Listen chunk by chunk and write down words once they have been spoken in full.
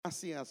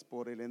gracias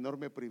por el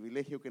enorme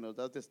privilegio que nos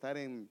das de estar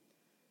en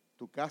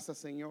tu casa,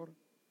 Señor.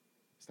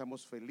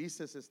 Estamos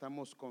felices,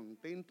 estamos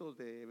contentos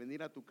de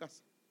venir a tu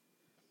casa.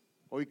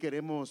 Hoy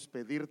queremos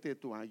pedirte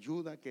tu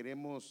ayuda,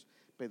 queremos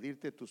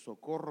pedirte tu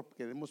socorro,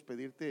 queremos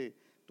pedirte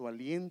tu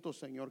aliento,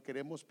 Señor.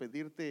 Queremos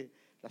pedirte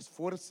las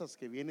fuerzas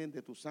que vienen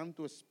de tu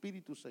Santo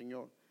Espíritu,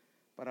 Señor,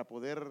 para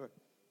poder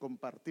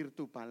compartir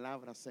tu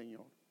palabra,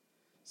 Señor.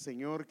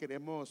 Señor,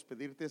 queremos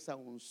pedirte esa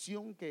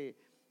unción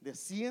que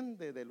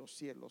desciende de los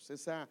cielos,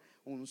 esa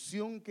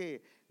unción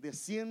que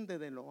desciende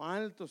de lo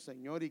alto,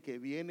 Señor, y que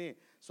viene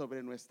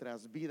sobre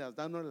nuestras vidas.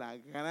 Danos la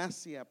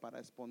gracia para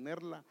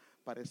exponerla,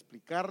 para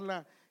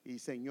explicarla, y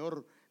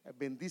Señor,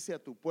 bendice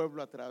a tu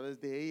pueblo a través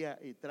de ella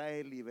y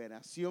trae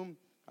liberación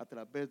a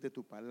través de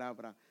tu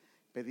palabra.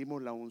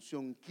 Pedimos la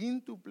unción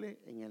quíntuple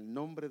en el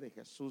nombre de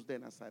Jesús de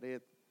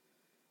Nazaret.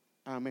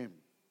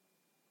 Amén.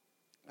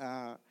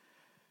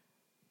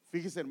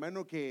 Fíjese,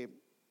 hermano, que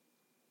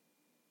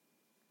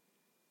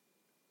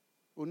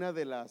una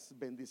de las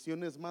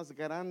bendiciones más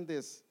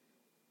grandes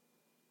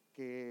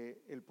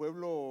que el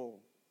pueblo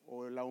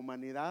o la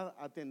humanidad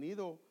ha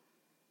tenido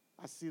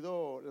ha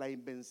sido la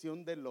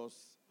invención de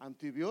los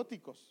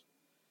antibióticos.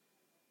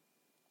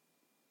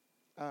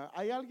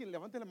 ¿Hay alguien,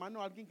 levante la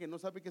mano, alguien que no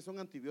sabe qué son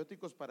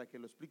antibióticos para que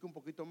lo explique un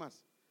poquito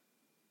más?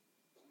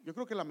 Yo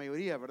creo que la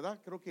mayoría,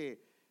 ¿verdad? Creo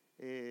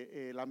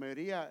que la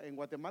mayoría en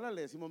Guatemala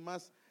le decimos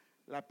más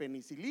la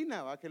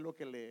penicilina, ¿va? Que es lo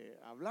que le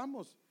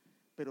hablamos.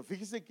 Pero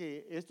fíjese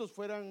que estos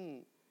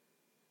fueran,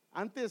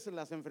 antes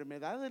las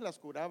enfermedades las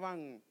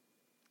curaban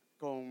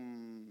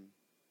con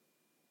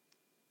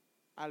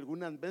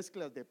algunas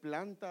mezclas de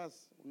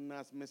plantas,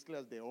 unas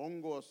mezclas de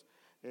hongos,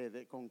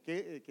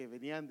 que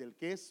venían del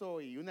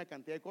queso y una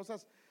cantidad de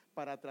cosas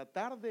para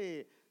tratar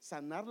de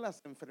sanar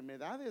las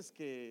enfermedades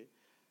que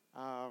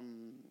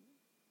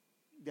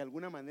de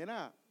alguna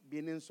manera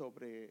vienen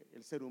sobre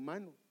el ser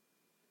humano.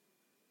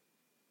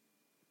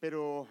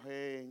 Pero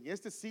en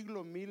este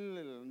siglo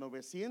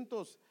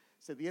 1900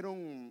 se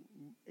dieron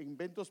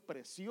inventos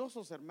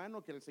preciosos,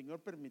 hermano, que el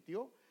Señor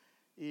permitió,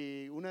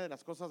 y una de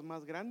las cosas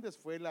más grandes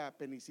fue la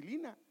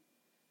penicilina.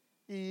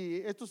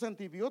 Y estos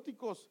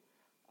antibióticos,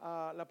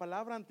 la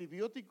palabra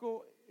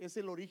antibiótico es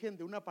el origen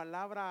de una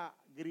palabra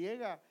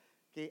griega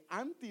que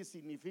anti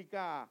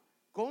significa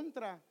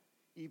contra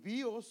y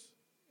bios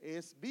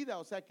es vida,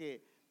 o sea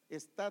que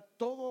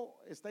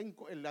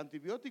el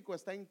antibiótico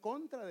está en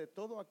contra de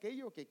todo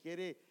aquello que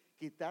quiere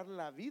quitar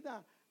la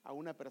vida a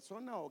una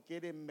persona, o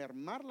quiere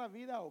mermar la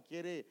vida, o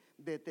quiere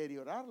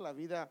deteriorar la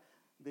vida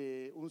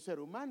de un ser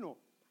humano.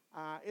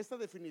 Esta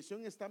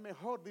definición está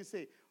mejor.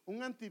 Dice: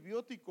 un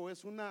antibiótico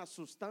es una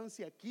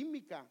sustancia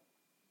química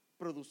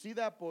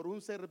producida por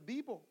un ser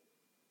vivo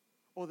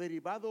o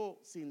derivado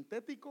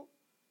sintético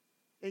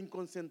en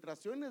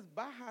concentraciones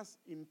bajas,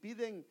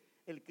 impiden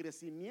el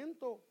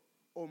crecimiento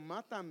o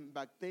matan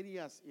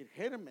bacterias y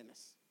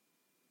gérmenes.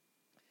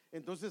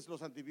 Entonces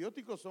los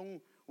antibióticos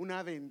son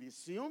una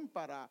bendición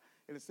para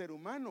el ser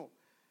humano.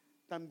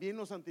 También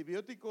los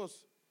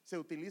antibióticos se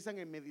utilizan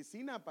en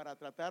medicina para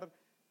tratar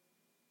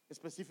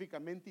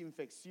específicamente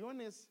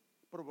infecciones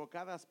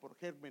provocadas por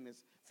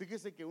gérmenes.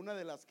 Fíjese que una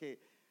de las que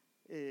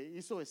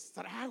hizo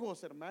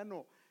estragos,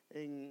 hermano,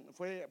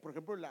 fue, por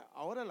ejemplo,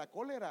 ahora la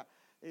cólera,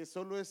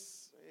 solo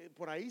es,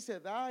 por ahí se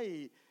da,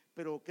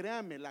 pero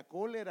créame, la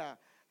cólera,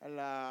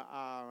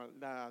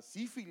 la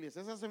sífilis,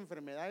 esas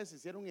enfermedades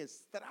hicieron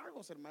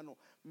estragos, hermano,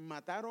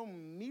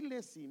 mataron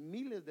miles y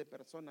miles de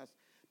personas.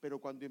 Pero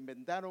cuando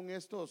inventaron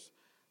estos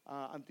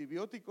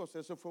antibióticos,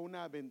 eso fue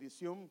una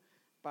bendición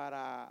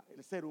para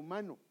el ser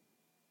humano.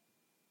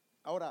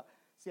 Ahora,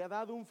 se ha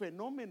dado un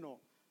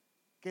fenómeno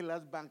que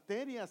las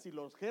bacterias y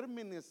los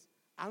gérmenes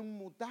han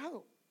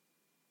mutado,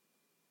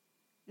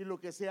 y lo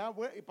que se ha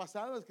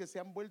pasado es que se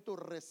han vuelto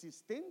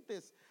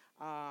resistentes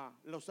a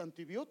los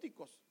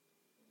antibióticos.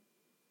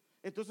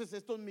 Entonces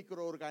estos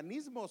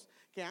microorganismos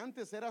que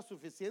antes era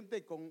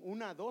suficiente con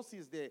una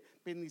dosis de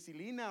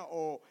penicilina,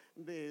 o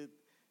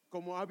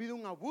como ha habido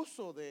un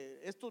abuso de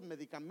estos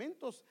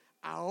medicamentos,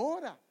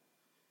 ahora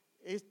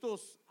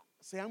estos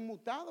se han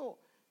mutado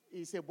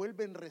y se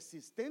vuelven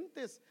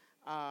resistentes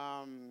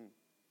a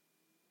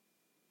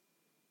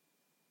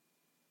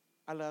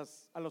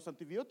los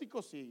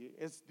antibióticos, y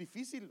es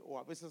difícil, o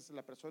a veces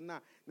la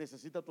persona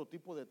necesita otro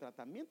tipo de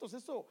tratamientos.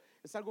 Eso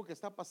es algo que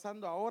está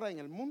pasando ahora en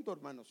el mundo,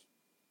 hermanos.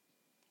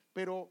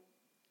 Pero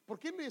 ¿por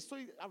qué le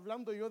estoy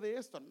hablando yo de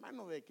esto,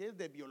 hermano? ¿De qué?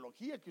 ¿De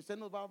biología que usted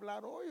nos va a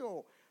hablar hoy?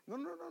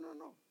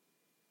 No.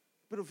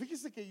 Pero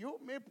fíjese que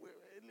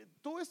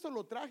todo esto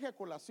lo traje a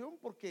colación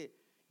porque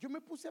yo me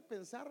puse a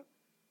pensar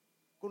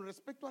con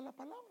respecto a la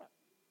palabra.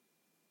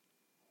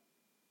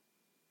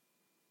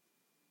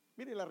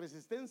 Mire, la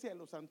resistencia a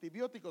los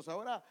antibióticos,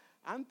 ahora,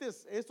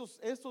 antes estos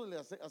le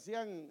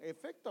hacían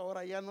efecto,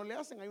 ahora ya no le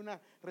hacen, hay una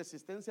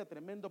resistencia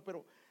tremenda.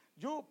 Pero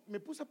yo me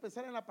puse a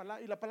pensar en la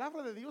palabra, y la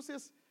palabra de Dios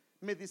es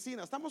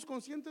medicina. ¿Estamos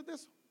conscientes de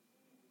eso?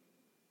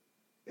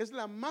 Es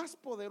la más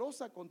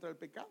poderosa contra el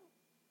pecado.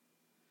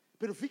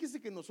 Pero fíjese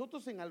que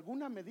nosotros en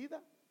alguna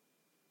medida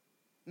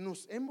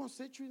nos hemos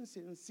hecho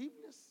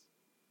insensibles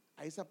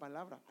a esa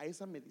palabra, a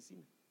esa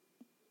medicina.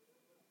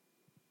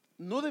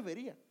 No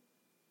debería.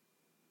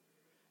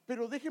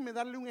 Pero déjeme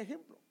darle un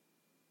ejemplo.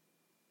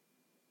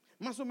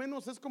 Más o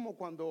menos es como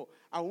cuando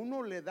a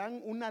uno le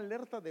dan una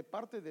alerta de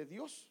parte de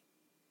Dios.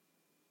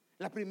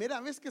 La primera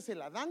vez que se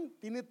la dan,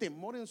 tiene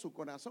temor en su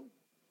corazón.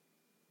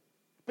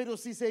 Pero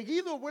si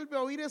seguido vuelve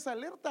a oír esa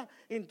alerta,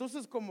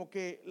 entonces como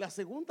que la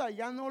segunda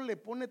ya no le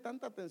pone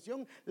tanta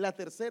atención, la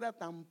tercera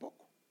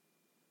tampoco.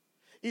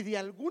 Y de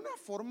alguna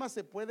forma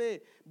se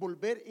puede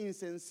volver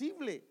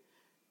insensible.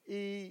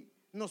 Y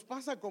nos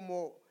pasa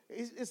como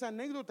esa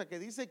anécdota que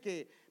dice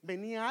que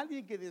venía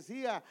alguien que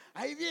decía: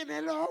 ahí viene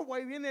el lobo,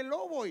 ahí viene el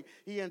lobo.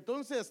 Y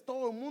entonces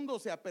todo el mundo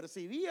se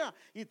apercibía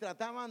y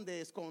trataban de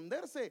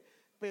esconderse.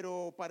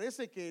 Pero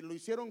parece que lo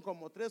hicieron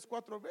como 3,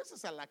 4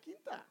 veces. A la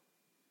quinta: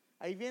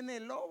 ahí viene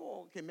el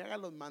lobo, que me haga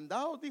los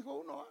mandados, dijo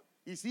uno.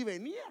 Y sí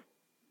venía,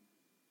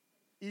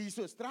 y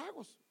hizo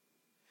estragos.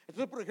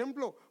 Entonces, por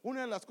ejemplo,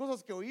 una de las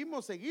cosas que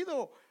oímos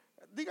seguido,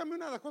 dígame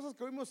una de las cosas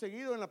que oímos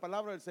seguido en la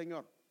palabra del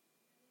Señor: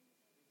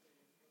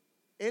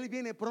 Él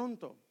viene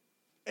pronto,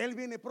 Él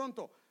viene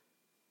pronto.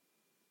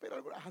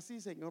 Pero así,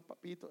 Señor,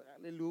 papito,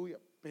 aleluya.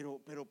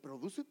 Pero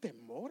produce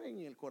temor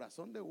en el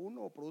corazón de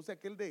uno, produce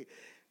aquel de: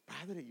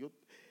 Padre, yo...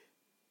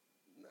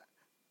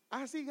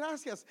 sí,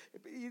 gracias.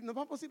 Y nos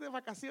vamos a ir de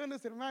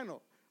vacaciones, hermano.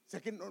 O sea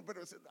que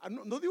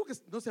no digo que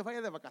no se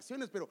vaya de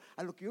vacaciones, pero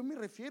a lo que yo me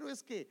refiero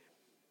es que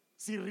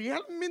si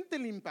realmente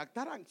le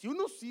impactaran, si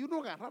uno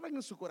agarrara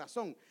en su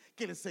corazón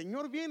que el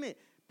Señor viene,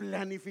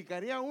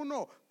 planificaría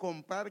uno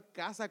comprar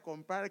casa,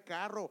 comprar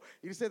carro,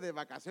 irse de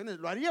vacaciones.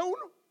 ¿Lo haría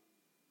uno?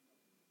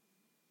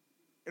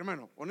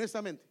 Hermano,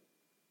 honestamente,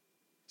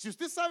 si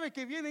usted sabe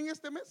que viene en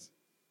este mes,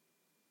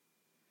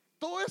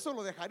 todo eso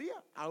lo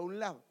dejaría a un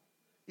lado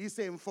y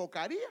se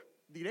enfocaría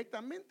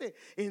directamente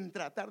en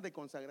tratar de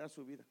consagrar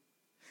su vida.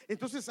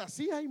 Entonces,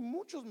 así hay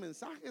muchos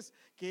mensajes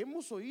que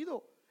hemos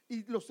oído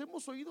y los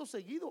hemos oído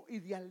seguido, y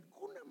de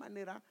alguna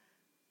manera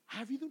ha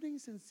habido una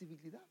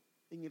insensibilidad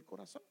en el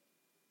corazón.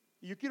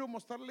 Y yo quiero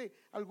mostrarle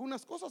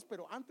algunas cosas,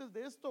 pero antes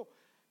de esto,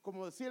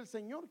 como decía el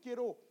Señor,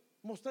 quiero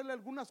mostrarle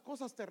algunas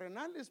cosas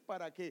terrenales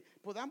para que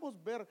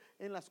podamos ver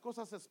en las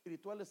cosas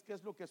espirituales qué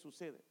es lo que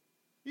sucede.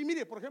 Y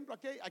mire, por ejemplo,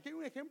 aquí hay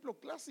un ejemplo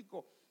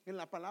clásico en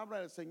la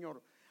palabra del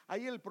Señor.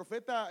 Ahí el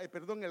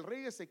el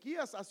rey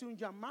Ezequías hace un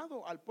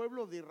llamado al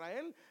pueblo de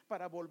Israel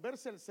para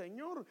volverse al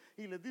Señor,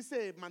 y les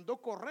dice,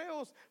 mandó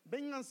correos: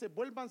 vénganse,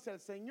 vuélvanse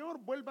al Señor,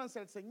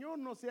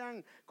 no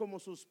sean como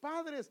sus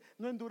padres,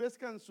 no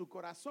endurezcan su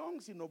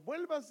corazón, sino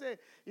vuélvanse.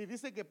 Y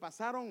dice que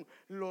pasaron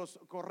los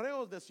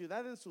correos de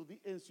ciudad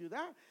en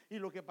ciudad, y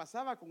lo que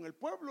pasaba con el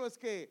pueblo es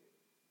que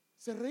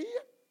se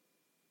reían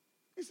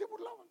y se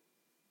burlaban.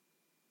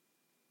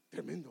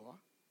 Tremendo, ¿ah?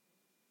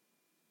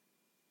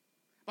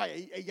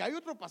 Y hay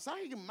otro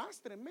pasaje más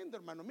tremendo,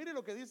 hermano. Mire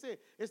lo que dice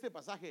este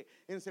pasaje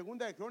en 2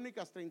 de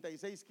Crónicas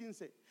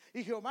 36:15.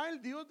 Y Jehová,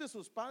 el Dios de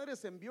sus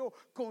padres, envió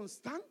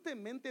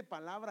constantemente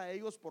palabra a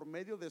ellos por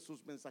medio de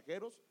sus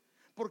mensajeros,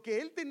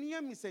 porque él tenía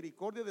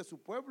misericordia de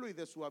su pueblo y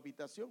de su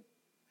habitación.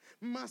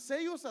 Mas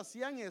ellos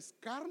hacían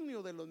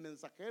escarnio de los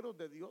mensajeros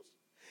de Dios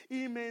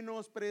y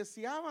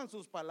menospreciaban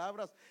sus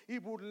palabras, y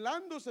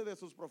burlándose de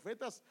sus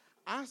profetas,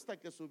 hasta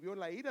que subió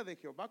la ira de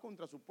Jehová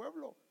contra su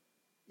pueblo,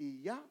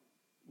 y ya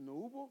no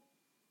hubo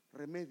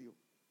remedio.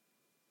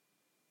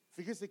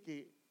 Fíjese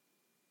que,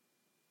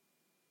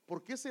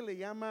 ¿por qué se le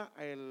llama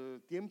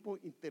el tiempo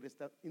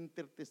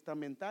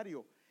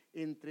intertestamentario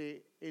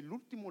entre el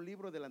último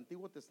libro del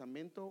Antiguo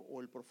Testamento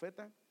o el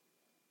profeta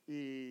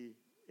y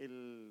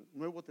el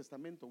Nuevo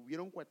Testamento?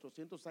 Hubieron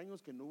 400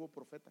 años que no hubo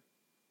profeta.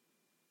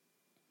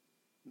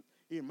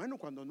 Y hermano,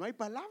 cuando no hay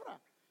palabra,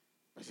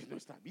 pues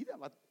nuestra vida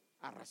va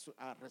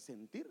a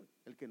resentir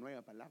el que no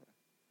haya palabra.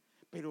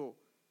 Pero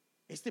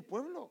este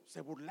pueblo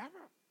se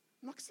burlaba,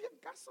 no hacían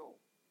caso.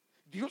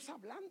 Dios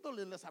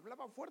hablándoles, les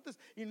hablaba fuertes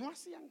y no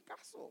hacían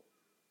caso.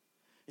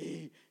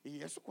 Y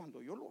eso,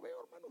 cuando yo lo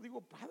veo, hermano,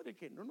 digo: Padre,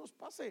 que no nos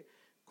pase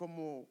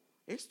como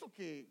esto,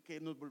 que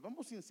nos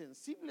volvamos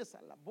insensibles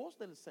a la voz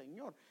del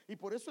Señor. Y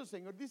por eso el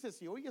Señor dice: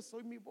 si oyes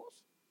hoy mi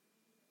voz,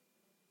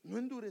 no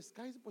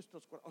endurezcáis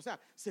vuestros corazones. O sea,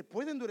 ¿se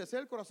puede endurecer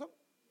el corazón?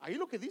 Ahí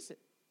lo que dice: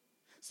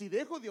 si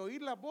dejo de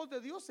oír la voz de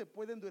Dios, se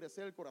puede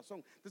endurecer el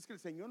corazón. Entonces, que el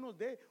Señor nos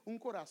dé un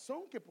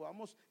corazón que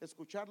podamos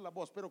escuchar la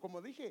voz. Pero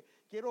como dije,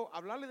 quiero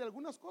hablarle de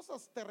algunas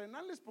cosas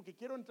terrenales, porque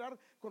quiero entrar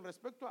con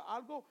respecto a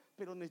algo,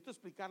 pero necesito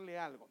explicarle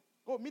algo.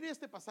 Mire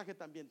este pasaje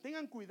también: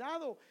 tengan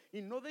cuidado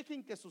y no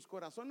dejen que sus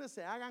corazones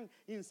se hagan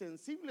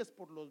insensibles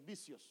por los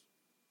vicios,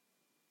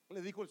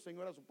 le dijo el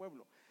Señor a su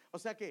pueblo. O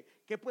sea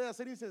que, ¿qué puede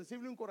hacer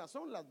insensible un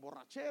corazón? Las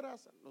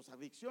borracheras, las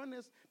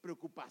adicciones,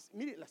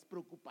 preocupaciones. Mire, las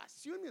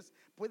preocupaciones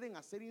pueden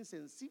hacer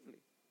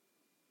insensible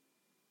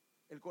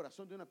el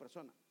corazón de una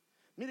persona.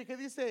 Mire qué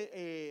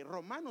dice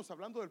Romanos,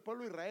 hablando del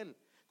pueblo de Israel.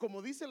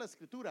 Como dice la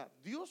escritura,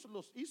 Dios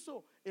los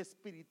hizo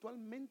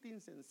espiritualmente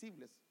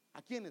insensibles.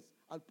 ¿A quiénes?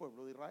 Al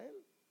pueblo de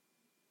Israel.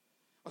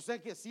 O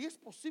sea que sí es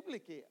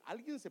posible que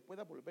alguien se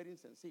pueda volver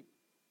insensible.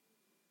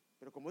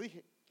 Pero como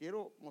dije,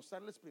 quiero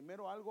mostrarles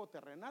primero algo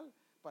terrenal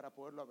para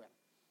poderlo ver.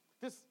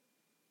 Entonces,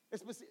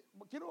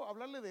 Quiero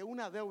hablarle de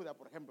una deuda,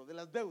 por ejemplo, de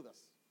las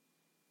deudas.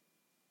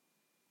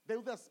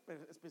 Deudas,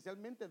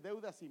 especialmente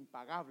deudas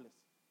impagables.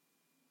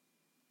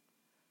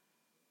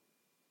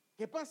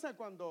 ¿Qué pasa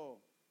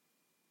cuando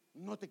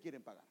no te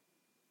quieren pagar?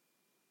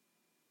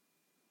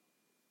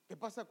 ¿Qué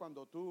pasa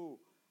cuando tú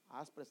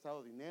has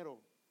prestado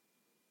dinero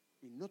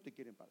y no te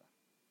quieren pagar?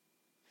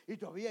 Y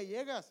todavía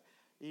llegas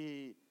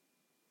y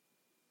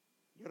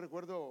yo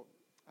recuerdo,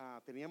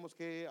 teníamos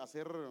que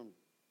hacer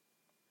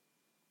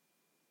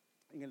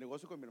en el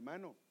negocio con mi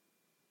hermano,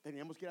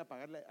 teníamos que ir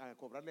a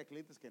cobrarle a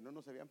clientes que no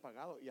nos habían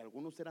pagado, y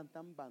algunos eran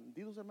tan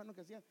bandidos, hermano,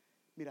 que hacían: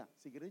 mira,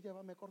 si quieres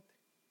llévame a corte,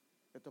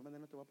 de todas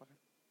maneras no te voy a pagar,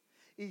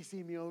 y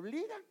si me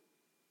obligan,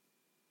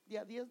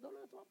 ya $10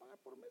 te voy a pagar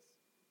por mes.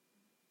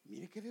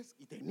 Mire qué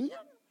y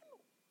tenían,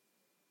 hermano.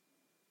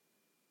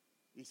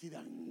 Y si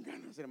dan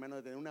ganas, hermano,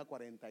 de tener una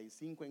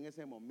 45 en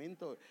ese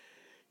momento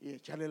y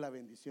echarle la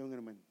bendición,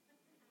 hermano,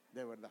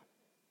 de verdad.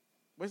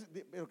 Pues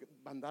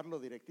mandarlo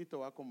directito,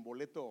 va con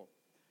boleto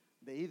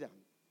de ida.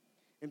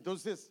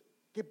 Entonces,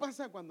 ¿qué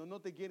pasa cuando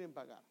no te quieren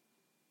pagar?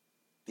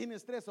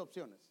 Tienes 3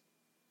 opciones.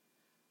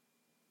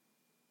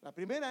 La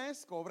primera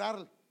es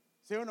cobrar,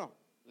 ¿sí o no?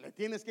 Le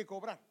tienes que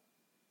cobrar.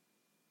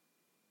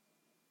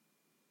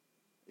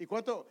 ¿Y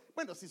cuánto?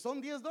 Bueno, si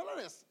son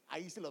 $10,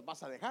 ahí se los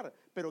vas a dejar.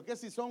 Pero ¿qué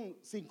si son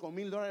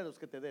 $5,000 los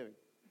que te deben?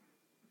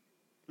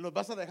 ¿Los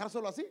vas a dejar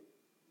solo así?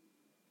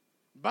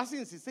 Vas a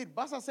insistir,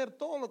 vas a hacer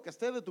todo lo que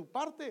esté de tu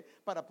parte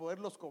para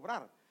poderlos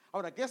cobrar.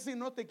 Ahora, ¿qué si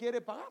no te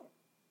quiere pagar?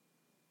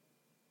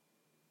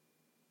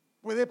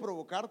 Puede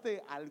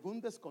provocarte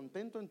algún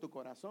descontento en tu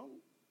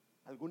corazón,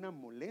 alguna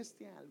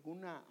molestia,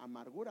 alguna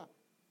amargura.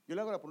 Yo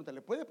le hago la pregunta: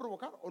 ¿le puede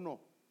provocar o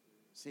no?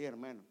 Sí,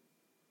 hermano.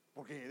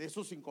 Porque de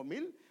esos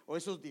 5,000 o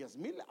esos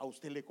 10,000 a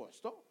usted le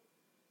costó,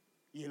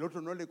 y el otro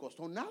no le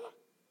costó nada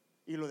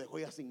y lo dejó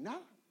ya sin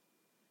nada,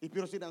 y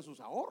peor si eran sus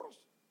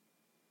ahorros.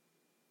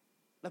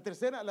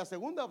 La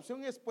segunda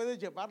opción es: puedes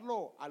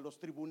llevarlo a los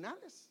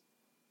tribunales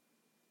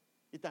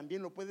y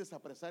también lo puedes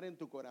apresar en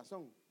tu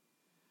corazón.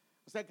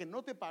 O sea que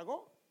no te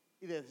pagó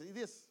y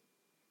decides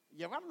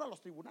llevarlo a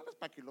los tribunales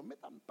para que lo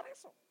metan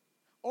preso.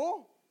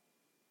 O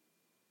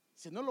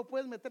si no lo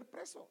puedes meter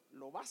preso,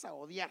 lo vas a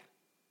odiar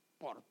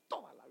por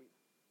toda la vida.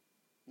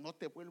 No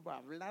te vuelvo a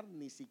hablar,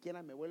 ni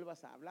siquiera me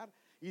vuelvas a hablar.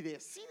 Y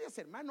decides,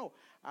 hermano,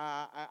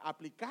 a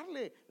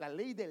aplicarle la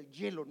ley del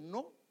hielo.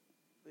 No,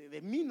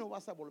 de mí no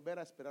vas a volver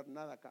a esperar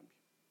nada a cambio.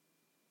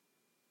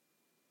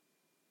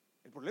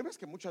 El problema es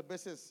que muchas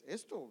veces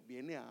esto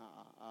viene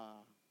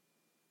a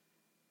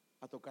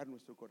tocar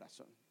nuestro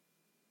corazón.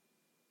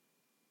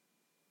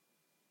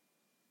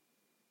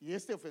 Y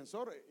este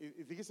ofensor,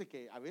 y fíjese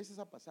que a veces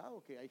ha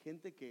pasado que hay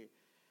gente que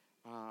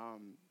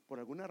por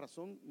alguna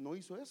razón no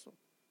hizo eso,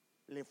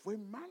 le fue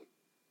mal,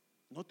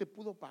 no te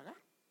pudo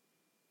pagar,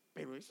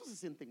 pero ellos se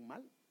sienten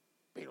mal.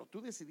 Pero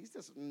tú decidiste: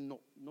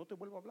 no te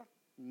vuelvo a hablar,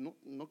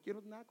 no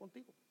quiero nada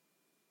contigo.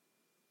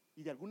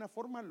 Y de alguna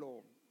forma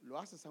lo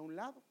haces a un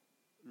lado,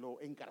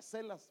 lo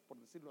encarcelas, por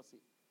decirlo así.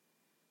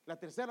 La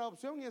tercera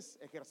opción es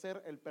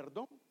ejercer el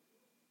perdón.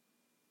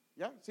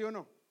 ¿Ya? ¿Sí o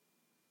no?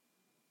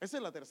 Esa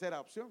es la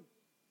tercera opción.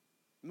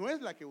 No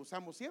es la que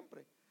usamos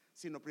siempre,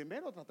 sino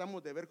primero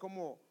tratamos de ver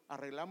cómo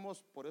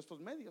arreglamos por estos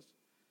medios.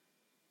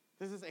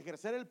 Entonces,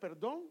 ejercer el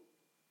perdón,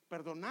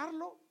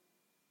 perdonarlo,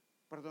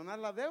 perdonar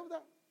la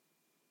deuda,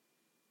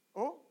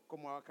 o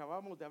como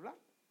acabamos de hablar,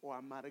 o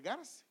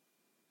amargarse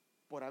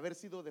por haber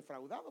sido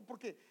defraudado.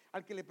 Porque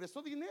al que le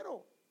prestó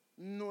dinero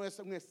no es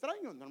un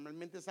extraño,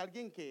 normalmente es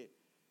alguien que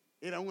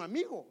era un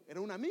amigo, era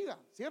una amiga,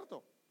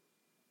 ¿cierto?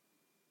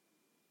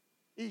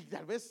 Y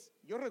tal vez,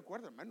 yo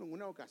recuerdo, hermano, en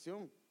una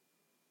ocasión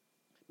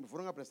me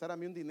fueron a prestar a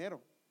mí un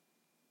dinero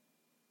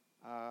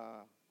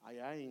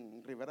allá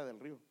en Ribera del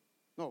Río,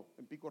 no,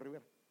 en Pico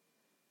Rivera.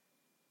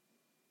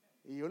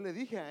 Y yo le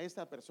dije a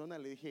esta persona,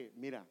 le dije: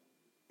 mira,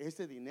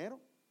 este dinero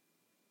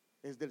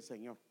es del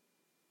Señor,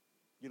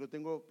 yo lo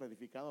tengo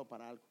planificado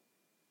para algo.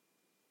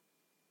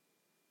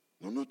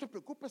 No te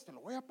preocupes, te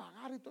lo voy a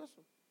pagar y todo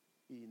eso.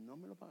 Y no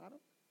me lo pagaron.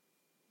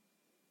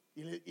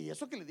 Y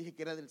eso que le dije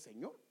que era del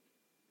Señor,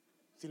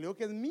 si le digo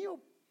que es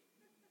mío.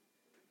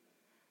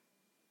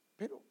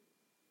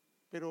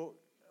 Pero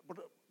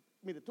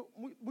mire,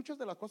 muchas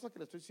de las cosas que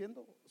le estoy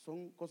diciendo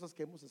son cosas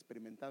que hemos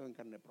experimentado en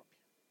carne propia.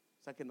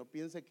 O sea, que no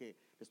piense que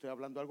le estoy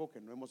hablando algo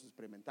que no hemos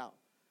experimentado.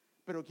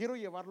 Pero quiero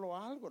llevarlo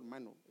a algo,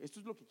 hermano.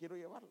 Esto es lo que quiero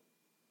llevarlo.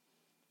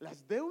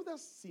 Las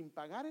deudas sin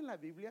pagar en la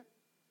Biblia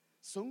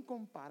son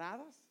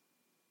comparadas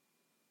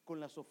con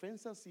las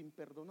ofensas sin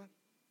perdonar.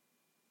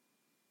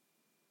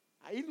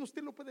 Ahí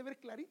usted lo puede ver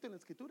clarito en la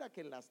escritura,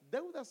 que las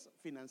deudas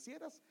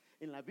financieras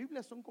en la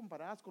Biblia son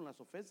comparadas con las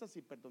ofensas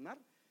sin perdonar.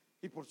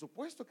 Y por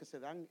supuesto que se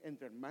dan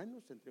entre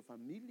hermanos, entre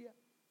familia,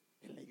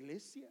 en la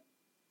iglesia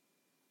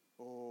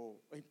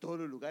o en todos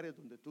los lugares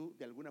donde tú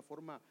de alguna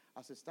forma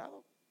has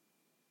estado.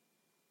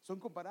 Son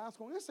comparadas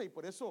con esa, y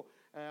por eso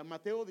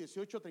Mateo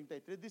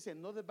 18:33 dice: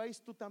 no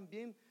debías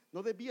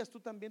tú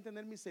también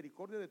tener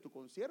misericordia de tu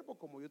consiervo,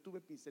 como yo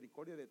tuve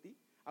misericordia de ti,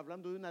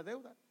 hablando de una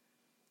deuda.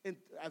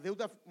 a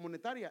deuda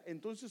monetaria.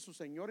 Entonces su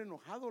señor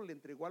enojado le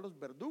entregó a los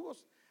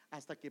verdugos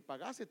hasta que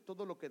pagase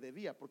todo lo que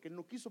debía, porque él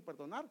no quiso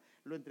perdonar.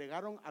 Lo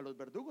entregaron a los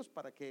verdugos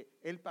para que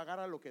él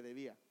pagara lo que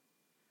debía.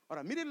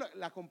 Ahora miren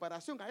la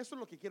comparación, a eso es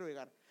lo que quiero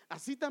llegar.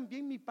 Así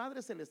también mi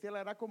Padre Celestial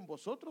hará con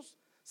vosotros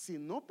si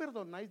no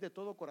perdonáis de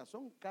todo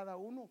corazón cada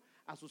uno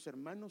a sus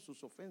hermanos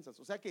sus ofensas.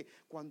 O sea que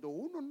cuando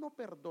uno no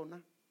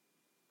perdona,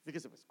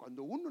 fíjese pues,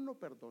 cuando uno no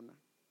perdona,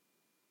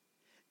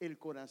 el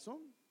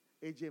corazón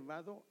es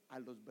llevado a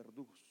los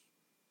verdugos,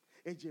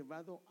 es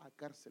llevado a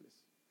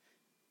cárceles.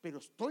 Pero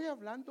estoy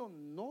hablando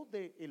no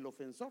del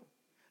ofensor,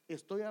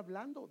 estoy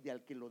hablando de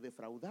al que lo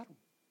defraudaron.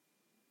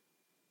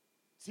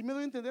 ¿Sí me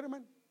doy a entender,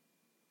 hermano?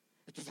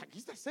 Entonces aquí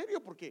está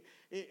serio, porque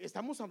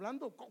estamos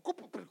hablando,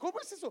 ¿cómo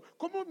es eso?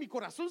 ¿Cómo mi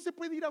corazón se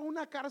puede ir a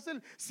una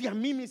cárcel si a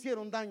mí me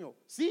hicieron daño?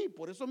 Sí,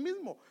 por eso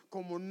mismo,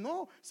 como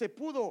no se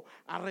pudo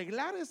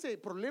arreglar ese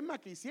problema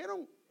que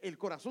hicieron, el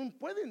corazón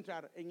puede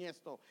entrar en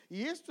esto.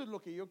 Y esto es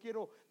lo que yo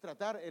quiero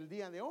tratar el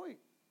día de hoy.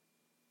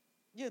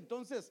 Y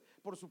entonces,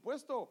 por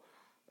supuesto,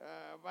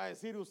 va a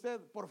decir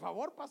usted, por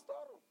favor,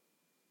 pastor,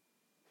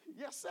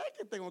 ya sé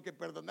que tengo que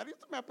perdonar.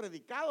 Esto me ha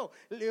predicado,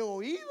 le he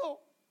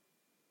oído.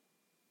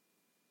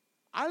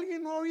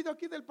 ¿Alguien no ha oído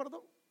aquí del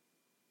perdón?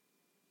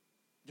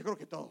 Yo creo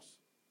que todos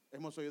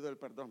hemos oído del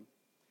perdón.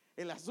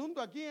 El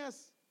asunto aquí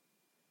es,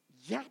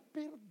 ¿ya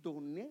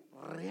perdoné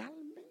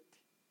realmente?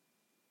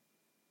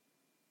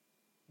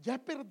 ¿Ya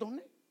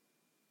perdoné?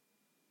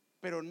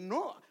 Pero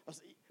no, o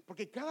sea,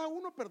 porque cada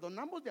uno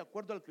perdonamos de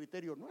acuerdo al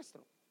criterio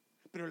nuestro.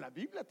 Pero la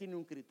Biblia tiene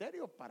un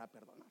criterio para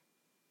perdonar.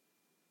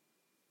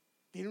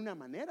 Tiene una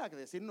manera de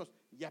decirnos,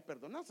 ya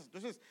perdonaste.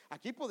 Entonces,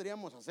 aquí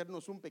podríamos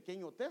hacernos un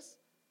pequeño test.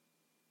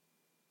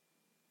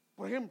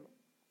 Por ejemplo,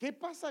 ¿qué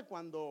pasa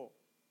cuando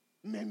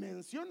me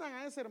mencionan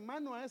a ese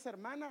hermano, a esa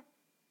hermana,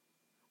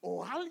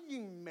 o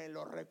alguien me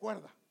lo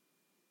recuerda?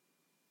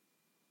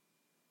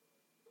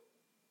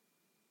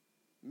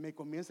 Me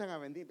comienzan a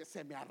vender,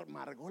 se me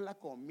amargó la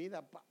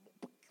comida.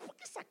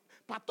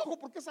 Patojo,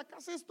 ¿por qué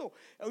sacas esto?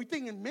 Ahorita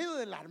en el medio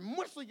del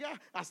almuerzo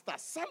ya hasta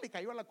sale,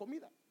 cayó a la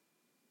comida.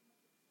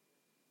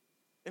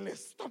 El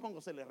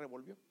estómago se le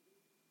revolvió.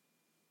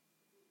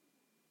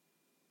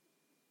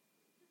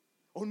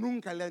 ¿O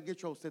nunca le han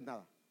hecho a usted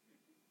nada?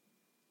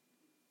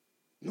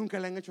 ¿Nunca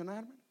le han hecho nada,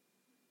 hermano?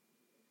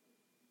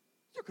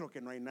 Yo creo que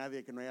no hay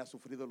nadie que no haya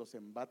sufrido los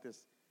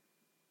embates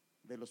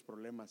de los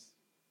problemas.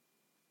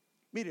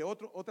 Mire,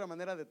 otra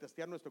manera de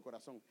testear nuestro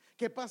corazón.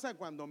 ¿Qué pasa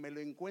cuando me lo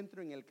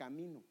encuentro en el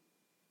camino?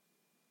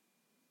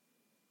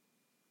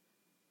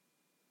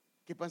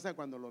 ¿Qué pasa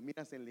cuando lo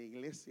miras en la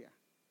iglesia?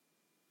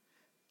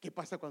 ¿Qué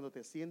pasa cuando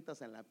te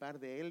sientas en la par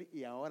de él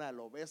y ahora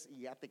lo ves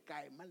y ya te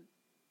cae mal?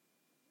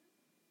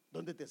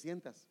 ¿Dónde te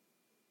sientas?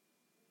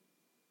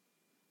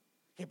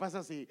 ¿Qué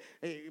pasa si,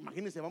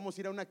 imagínense, vamos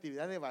a ir a una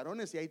actividad de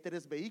varones y hay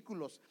 3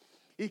 vehículos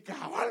y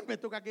cabal me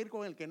toca que ir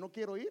con el que no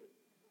quiero ir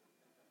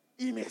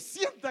y me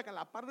sienta a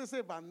la par de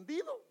ese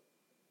bandido?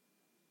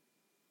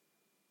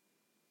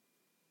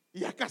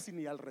 Y ya casi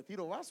ni al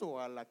retiro vas o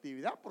a la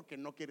actividad porque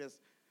no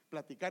quieres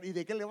platicar. ¿Y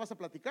de qué le vas a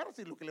platicar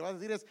si lo que le vas a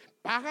decir es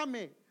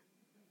págame?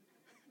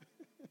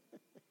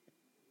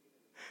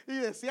 Y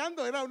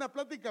deseando, era una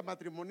plática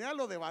matrimonial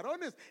o de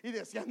varones, y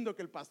deseando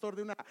que el pastor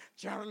dé una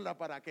charla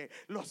para que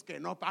los que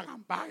no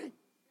pagan, paguen.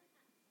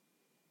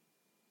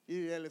 Y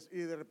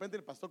de repente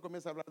el pastor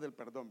comienza a hablar del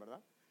perdón,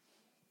 ¿verdad?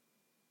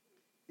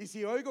 Y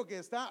si oigo que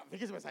está,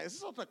 fíjese, esa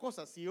es otra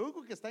cosa. Si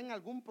oigo que está en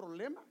algún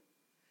problema,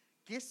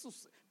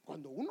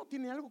 cuando uno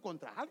tiene algo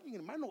contra alguien,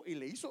 hermano, y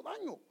le hizo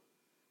daño,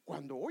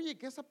 cuando oye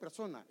que esa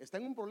persona está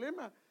en un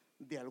problema,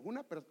 de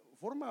alguna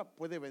forma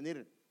puede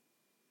venir,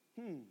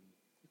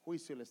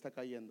 juicio le está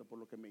cayendo por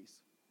lo que me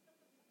hizo.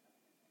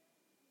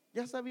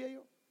 Ya sabía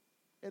yo.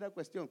 Era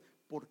cuestión,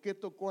 ¿por qué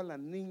tocó a la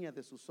niña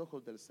de sus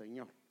ojos del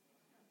Señor?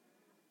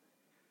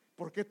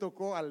 ¿Por qué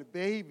tocó al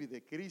baby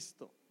de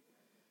Cristo?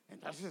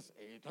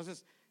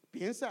 Entonces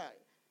piensa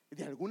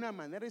de alguna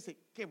manera y dice,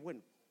 qué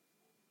bueno.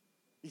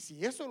 Y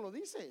si eso lo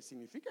dice,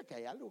 significa que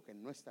hay algo que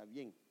no está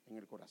bien en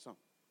el corazón.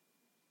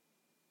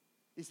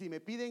 Y si me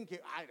piden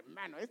que,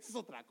 hermano, esta es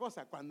otra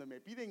cosa, cuando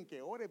me piden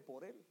que ore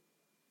por él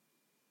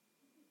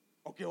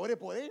o que ore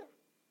por ella.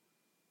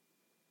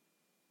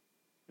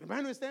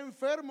 Hermano, está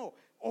enfermo,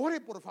 ore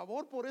por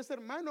favor por ese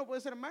hermano, por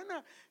esa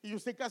hermana. Y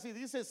usted casi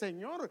dice,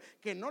 Señor,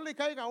 que no le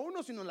caiga a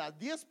uno sino las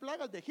 10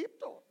 plagas de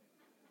Egipto.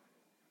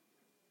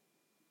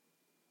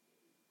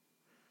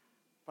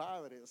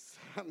 Padre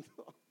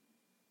Santo.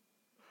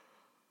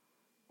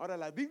 Ahora,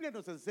 la Biblia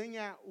nos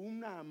enseña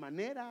una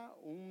manera,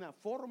 una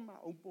forma,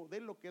 un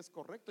modelo que es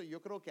correcto. Y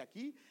yo creo que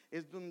aquí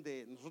es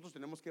donde nosotros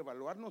tenemos que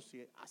evaluarnos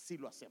si así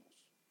lo hacemos.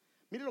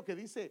 Mire lo que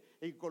dice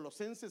en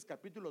Colosenses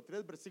capítulo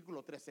 3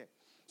 versículo 13: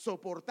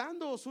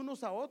 soportándoos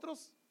unos a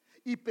otros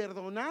y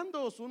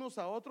perdonándoos unos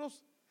a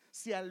otros,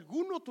 si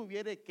alguno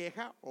tuviere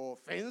queja o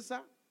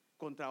ofensa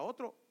contra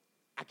otro.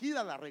 Aquí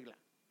da la regla: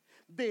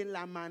 de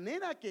la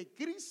manera que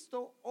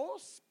Cristo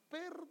os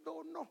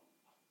perdonó.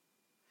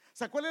 O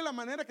sea, ¿cuál es la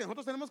manera que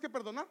nosotros tenemos que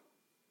perdonar?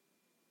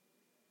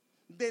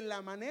 De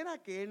la manera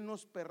que Él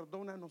nos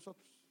perdona a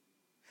nosotros.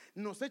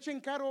 nos echa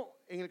en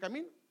caro en el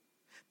camino.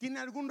 Tiene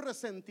algún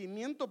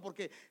resentimiento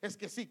porque es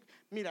que sí,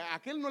 mira,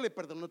 aquel no le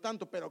perdonó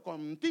tanto, pero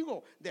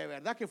contigo de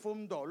verdad que fue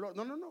un dolor.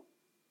 No, no, no.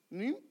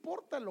 No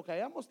importa lo que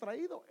hayamos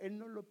traído, Él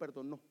no lo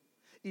perdonó.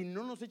 Y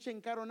no nos echa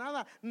en caro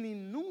nada, ni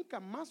nunca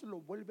más lo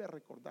vuelve a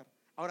recordar.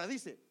 Ahora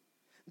dice,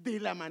 de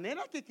la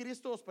manera que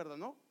Cristo os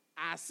perdonó,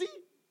 así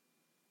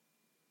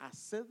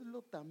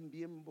hacedlo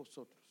también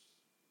vosotros.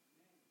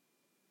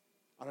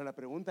 Ahora la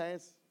pregunta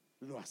es,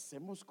 ¿lo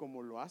hacemos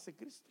como lo hace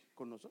Cristo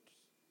con nosotros?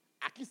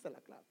 Aquí está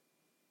la clave.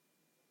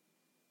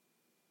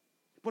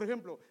 Por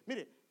ejemplo,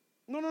 mire,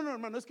 no,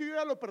 hermano, es que yo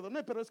ya lo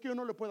perdoné, pero es que yo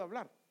no le puedo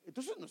hablar.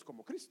 Entonces no es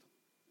como Cristo.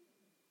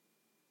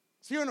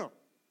 ¿Sí o no?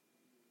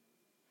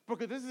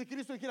 Porque entonces si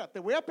Cristo dijera, te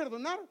voy a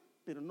perdonar,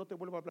 pero no te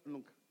vuelvo a hablar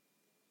nunca.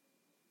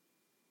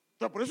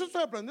 Entonces, por eso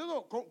estoy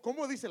aprendiendo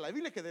cómo dice la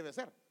Biblia que debe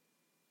ser.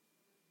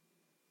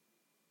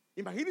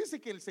 Imagínense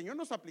que el Señor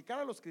nos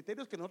aplicara los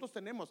criterios que nosotros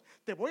tenemos.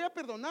 Te voy a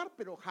perdonar,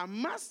 pero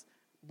jamás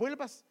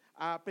vuelvas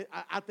a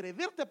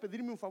atreverte a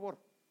pedirme un favor.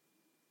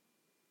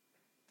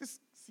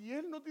 Entonces, si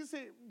Él nos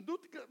dice,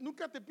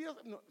 nunca te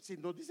pidas, no, si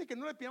nos dice que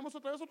no le pidamos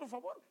otra vez otro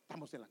favor,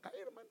 estamos en la calle,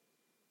 hermano.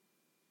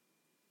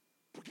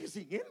 Porque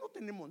sin Él no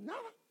tenemos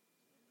nada.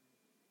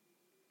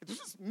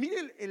 Entonces,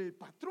 mire el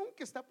patrón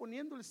que está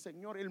poniendo el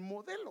Señor, el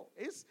modelo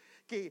es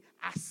que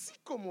así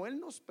como Él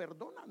nos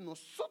perdona,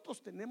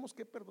 nosotros tenemos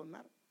que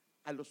perdonar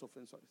a los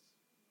ofensores.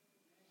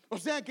 O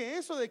sea que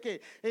eso de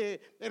que,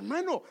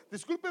 hermano,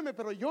 discúlpeme,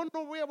 pero yo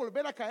no voy a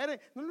volver a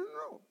caer.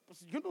 No,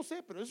 pues yo no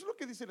sé, pero eso es lo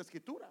que dice la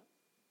Escritura.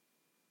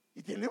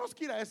 Y tenemos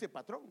que ir a ese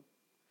patrón.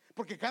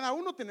 Porque cada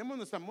uno tenemos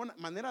nuestra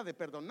manera de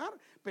perdonar.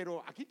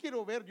 Pero aquí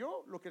quiero ver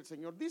yo lo que el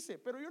Señor dice.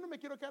 Pero yo no me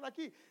quiero quedar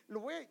aquí.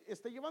 Lo voy a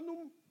estar llevando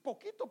un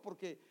poquito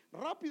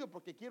rápido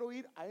porque quiero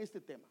ir a este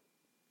tema.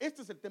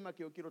 Este es el tema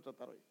que yo quiero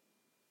tratar hoy.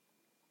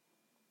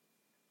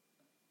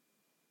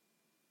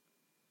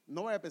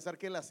 No voy a pensar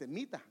que es la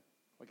semita,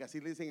 porque así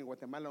le dicen en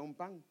Guatemala a un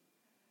pan.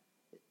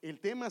 El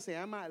tema se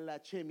llama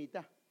la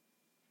chemita.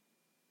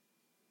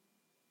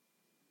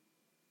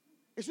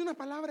 Es una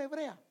palabra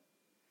hebrea,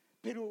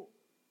 pero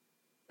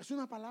es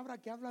una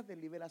palabra que habla de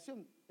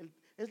liberación.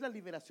 Es la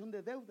liberación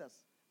de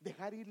deudas,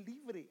 dejar ir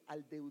libre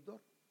al deudor.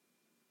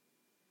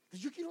 Entonces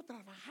yo quiero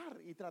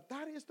trabajar y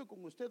tratar esto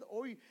con usted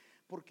hoy,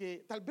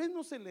 porque tal vez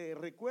no se le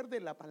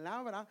recuerde la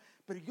palabra,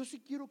 pero yo sí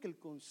quiero que el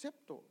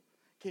concepto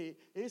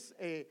que es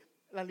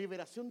la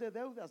liberación de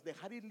deudas,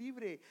 dejar ir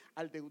libre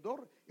al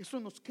deudor, eso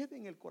nos quede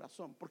en el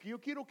corazón, porque yo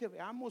quiero que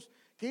veamos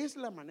qué es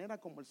la manera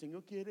como el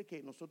Señor quiere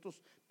que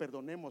nosotros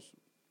perdonemos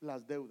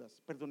las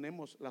deudas,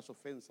 perdonemos las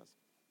ofensas.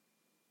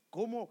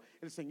 Cómo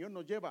el Señor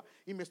nos lleva.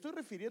 Y me estoy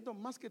refiriendo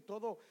más que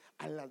todo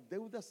a las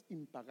deudas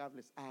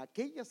impagables, a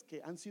aquellas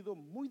que han sido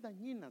muy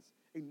dañinas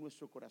en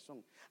nuestro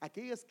corazón,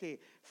 aquellas que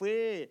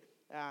fue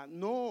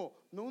no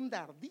un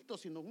dardito,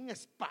 sino un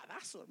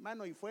espadazo,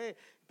 hermano. Y fue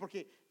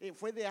porque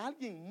fue de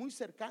alguien muy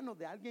cercano,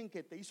 de alguien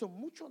que te hizo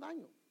mucho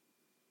daño.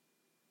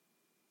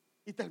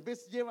 Y tal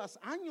vez llevas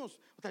años,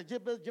 o tal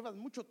vez llevas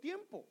mucho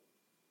tiempo.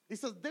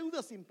 Esas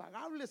deudas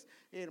impagables,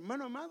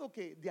 hermano amado,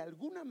 que de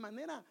alguna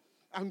manera,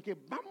 aunque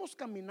vamos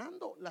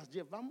caminando, las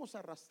llevamos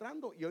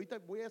arrastrando. Y ahorita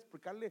voy a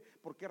explicarle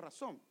por qué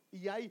razón.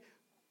 Y hay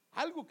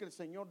algo que el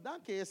Señor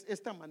da, que es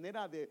esta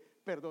manera de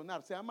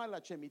perdonar. Se llama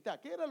la chemita.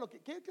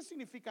 ¿Qué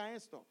significa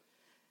esto?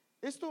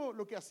 Esto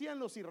lo que hacían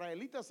los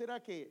israelitas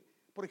era que,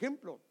 por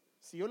ejemplo,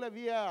 si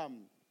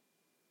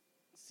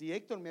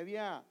Héctor me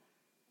había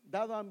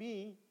dado a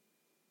mí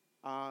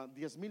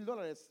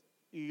 $10,000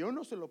 y yo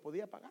no se lo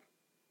podía pagar,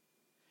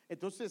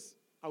 entonces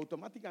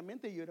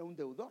automáticamente yo era un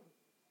deudor.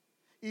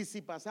 Y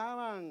si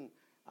pasaban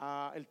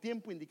el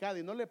tiempo indicado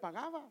y no le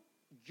pagaba,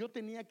 yo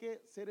tenía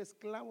que ser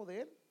esclavo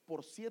de él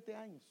por 7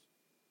 años.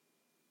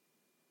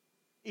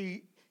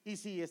 Y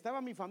si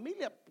estaba mi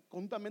familia,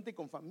 juntamente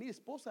con mi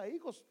esposa e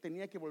hijos,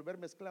 tenía que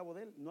volverme esclavo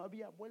de él. No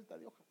había vuelta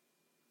de hoja.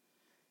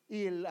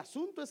 Y el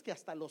asunto es que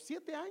hasta los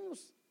 7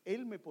 años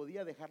él me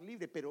podía dejar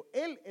libre, pero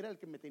él era el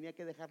que me tenía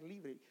que dejar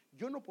libre.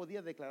 Yo no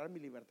podía declarar mi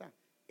libertad.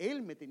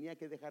 Él me tenía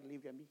que dejar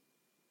libre a mí.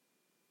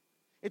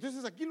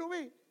 Entonces aquí lo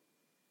ve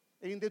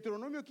en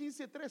Deuteronomio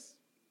 15:3.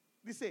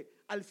 Dice: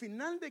 al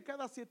final de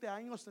cada 7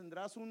 años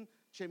tendrás un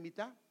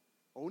chemitá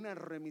o una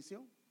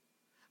remisión.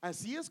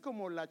 Así es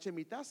como la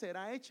chemitá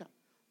será hecha.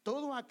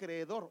 Todo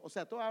acreedor, o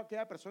sea, toda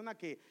aquella persona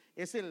que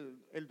es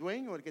el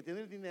dueño, el que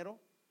tiene el dinero,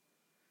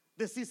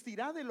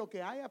 desistirá de lo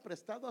que haya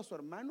prestado a su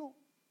hermano,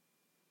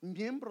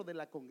 miembro de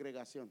la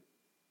congregación.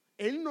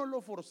 Él no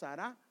lo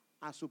forzará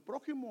a su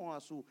prójimo o a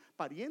su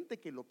pariente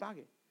que lo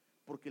pague,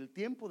 porque el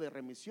tiempo de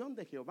remisión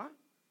de Jehová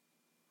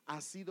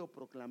ha sido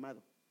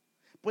proclamado.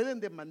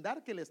 Pueden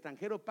demandar que el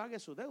extranjero pague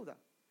su deuda,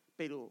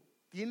 pero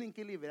tienen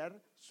que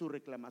liberar su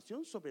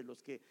reclamación sobre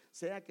los que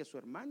sea que su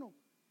hermano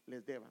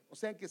les deba. O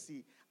sea que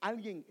si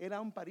alguien era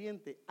un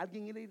pariente,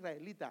 alguien era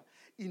israelita,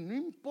 y no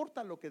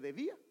importa lo que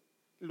debía,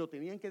 lo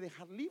tenían que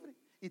dejar libre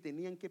y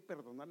tenían que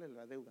perdonarle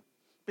la deuda.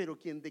 Pero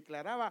quien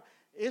declaraba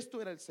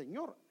esto era el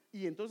Señor.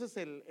 Y entonces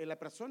la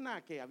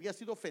persona que había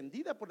sido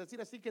ofendida, por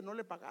decir así, que no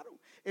le pagaron,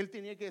 él me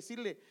tenía que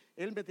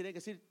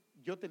decir: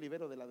 yo te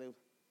libero de la deuda.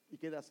 y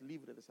quedas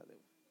libre de esa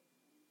deuda.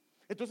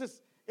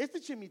 Entonces, este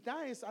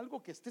Shemitah es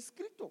algo que está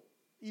escrito,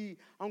 y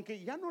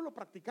aunque ya no lo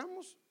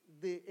practicamos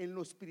en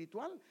lo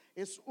espiritual,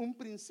 es un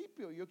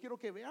principio. Yo quiero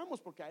que veamos,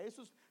 porque a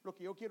eso es lo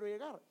que yo quiero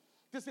llegar.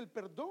 Entonces, el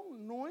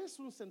perdón no es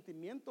un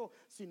sentimiento,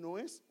 sino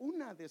es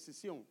una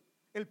decisión.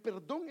 El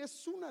perdón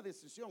es una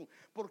decisión,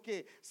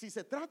 porque si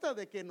se trata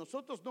de que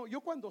nosotros, no,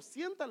 yo cuando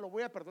sienta lo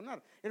voy a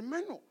perdonar,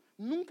 hermano,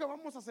 nunca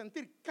vamos a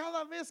sentir.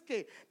 Cada vez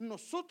que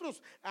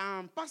nosotros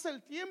pasa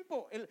el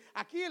tiempo,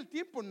 aquí el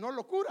tiempo no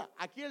lo cura,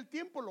 aquí el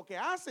tiempo lo que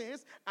hace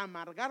es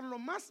amargarlo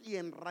más y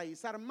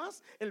enraizar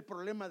más el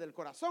problema del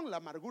corazón, la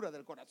amargura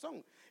del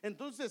corazón.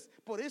 Entonces,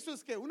 por eso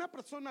es que una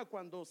persona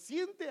cuando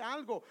siente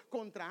algo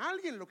contra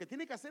alguien, lo que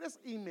tiene que hacer es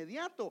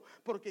inmediato,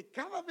 porque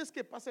cada vez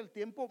que pasa el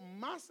tiempo,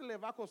 más le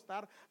va a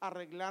costar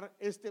arreglar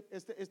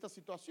esta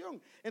situación.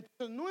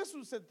 Entonces, no es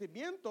un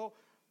sentimiento,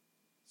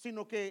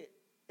 sino que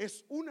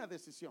es una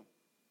decisión.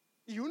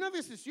 Y una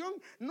decisión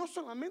no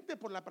solamente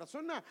por la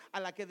persona a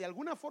la que de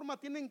alguna forma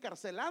tiene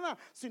encarcelada,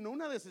 sino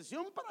una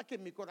decisión para que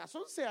mi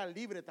corazón sea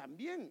libre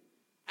también.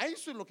 A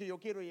eso es lo que yo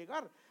quiero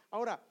llegar.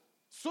 Ahora,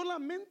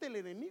 solamente el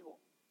enemigo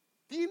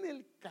tiene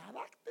el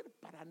carácter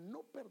para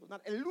no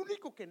perdonar. El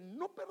único que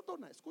no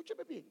perdona,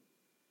 escúcheme bien,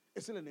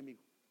 es el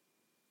enemigo.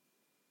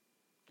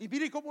 Y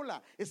mire cómo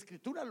la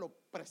escritura lo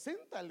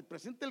presenta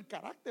el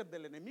carácter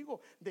del enemigo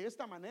de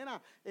esta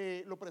manera.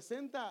 Lo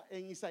presenta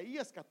en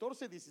Isaías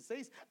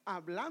 14:16,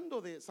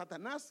 hablando de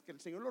Satanás, que el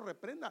Señor lo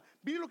reprenda.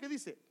 Mire lo que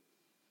dice: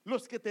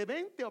 los que te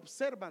ven, te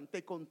observan,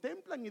 te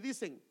contemplan y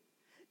dicen,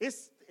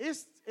 ¿es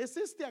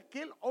este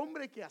aquel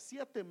hombre que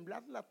hacía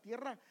temblar la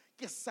tierra,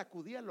 que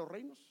sacudía los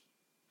reinos,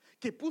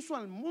 que puso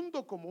al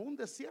mundo como un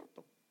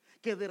desierto,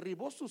 que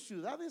derribó sus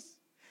ciudades,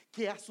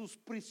 que a sus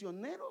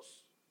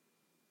prisioneros,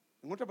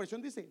 en otra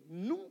versión dice,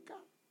 nunca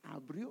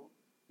abrió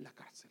la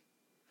cárcel,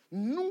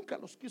 nunca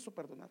los quiso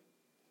perdonar,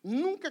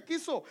 nunca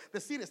quiso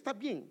decir, está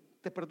bien,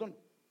 te perdono?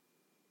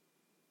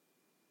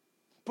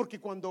 Porque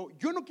cuando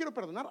yo no quiero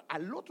perdonar,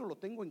 al otro lo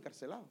tengo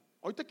encarcelado.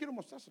 Ahorita quiero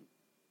mostrárselo,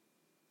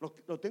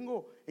 lo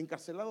tengo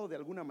encarcelado de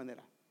alguna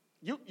manera.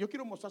 Yo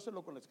quiero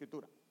mostrárselo con la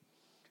escritura.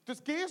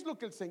 Entonces, ¿qué es lo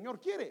que el Señor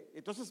quiere?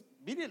 Entonces,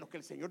 mire lo que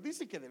el Señor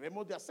dice que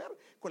debemos de hacer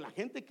con la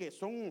gente que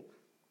son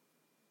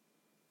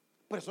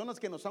personas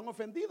que nos han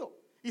ofendido.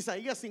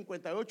 Isaías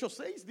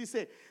 58:6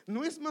 dice,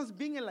 ¿no es más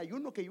bien el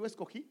ayuno que yo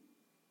escogí?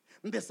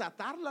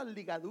 Desatar las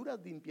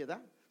ligaduras de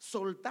impiedad,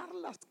 soltar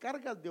las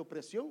cargas de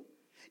opresión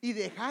y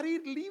dejar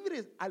ir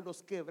libres a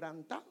los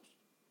quebrantados,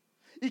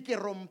 y que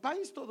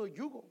rompáis todo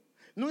yugo.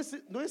 ¿No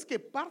es que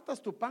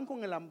partas tu pan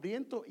con el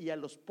hambriento y a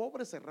los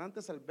pobres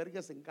errantes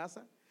albergues en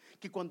casa?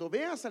 Que cuando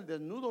veas al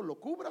desnudo lo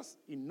cubras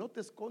y no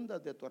te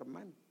escondas de tu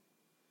hermano.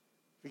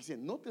 Fíjense,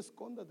 no te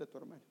escondas de tu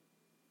hermano.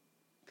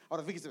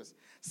 Ahora fíjense,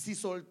 si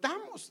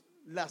soltamos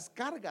las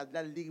cargas,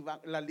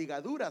 las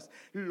ligaduras,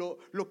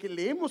 lo que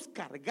le hemos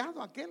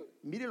cargado a aquel,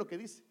 mire lo que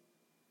dice.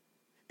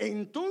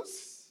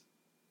 Entonces,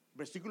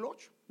 versículo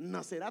 8,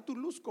 nacerá tu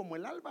luz como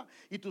el alba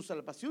y tu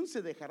salvación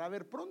se dejará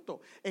ver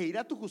pronto, e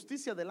irá tu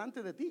justicia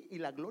delante de ti y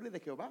la gloria de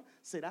Jehová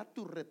será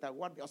tu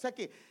retaguardia. O sea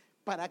que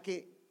para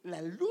que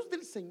la luz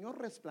del Señor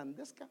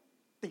resplandezca,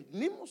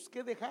 tenemos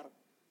que dejar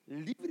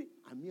libre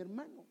a mi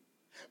hermano.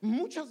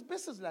 Muchas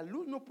veces la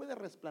luz no puede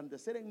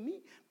resplandecer en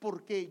mí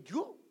porque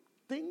yo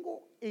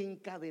tengo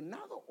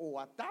encadenado o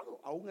atado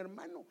a un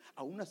hermano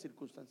a una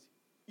circunstancia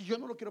y yo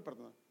no lo quiero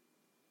perdonar.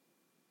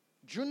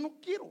 Yo no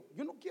quiero,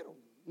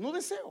 no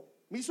deseo,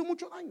 me hizo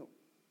mucho daño.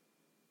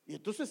 Y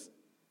entonces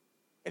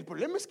el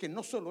problema es que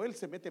no solo él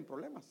se mete en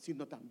problemas,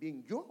 sino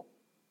también yo.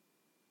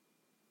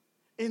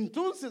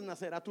 Entonces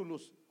nacerá tu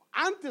luz.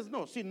 Antes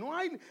no, si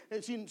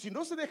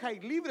no se deja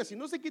ir libre, si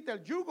no se quita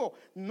el yugo,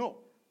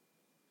 no.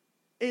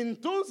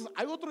 Entonces,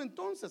 hay otro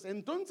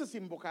entonces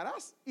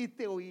invocarás y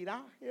te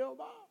oirá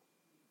Jehová.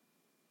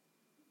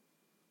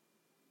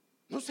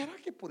 ¿No será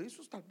que por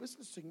eso tal vez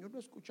el Señor no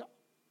ha escuchado?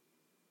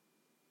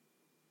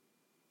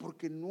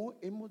 Porque no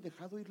hemos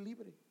dejado ir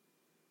libre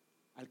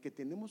al que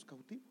tenemos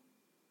cautivo.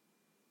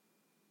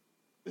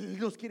 Él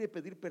nos quiere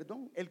pedir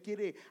perdón, Él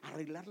quiere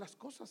arreglar las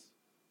cosas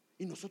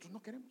y nosotros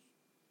no queremos.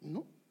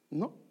 No.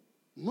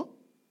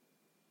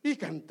 Y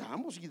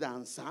cantamos y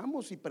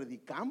danzamos y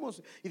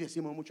predicamos y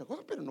decimos muchas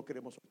cosas, pero no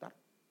queremos soltar.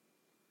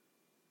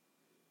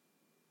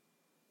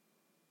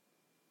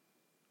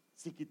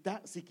 Si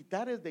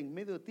quitares de en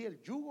medio de ti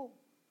el yugo,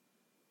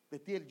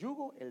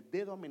 el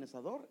dedo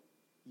amenazador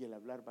y el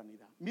hablar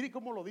vanidad. Mire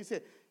cómo lo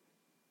dice,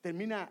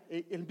 termina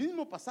el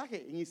mismo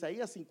pasaje en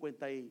Isaías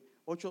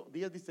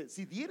 58:10, dice,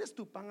 si dieres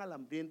tu pan al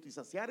hambriento y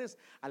saciares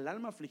al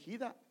alma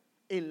afligida,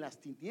 en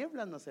las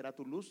tinieblas nacerá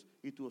tu luz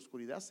y tu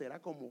oscuridad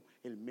será como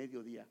el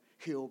mediodía.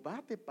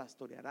 Jehová te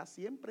pastoreará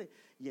siempre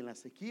y en la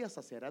sequía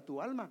saciará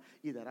tu alma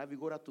y dará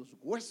vigor a tus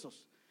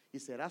huesos, y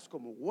serás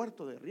como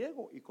huerto de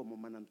riego y como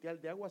manantial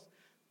de aguas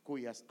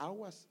cuyas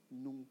aguas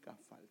nunca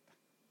faltan.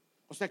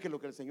 O sea que lo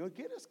que el Señor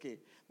quiere es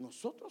que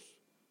nosotros,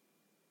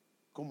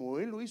 como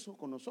Él lo hizo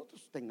con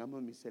nosotros,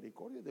 tengamos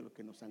misericordia de los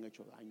que nos han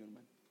hecho daño,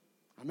 hermano.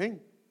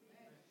 Amén.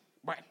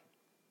 Bueno,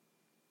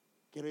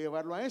 quiero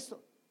llevarlo a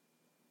esto.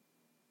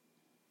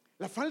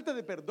 La falta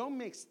de perdón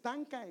me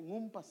estanca en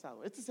un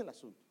pasado. Este es el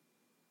asunto.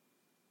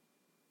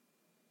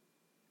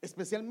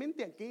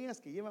 Especialmente aquellas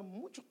que llevan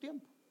mucho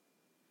tiempo.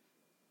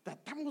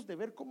 Tratamos de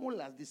ver cómo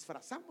las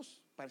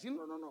disfrazamos para decir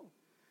no.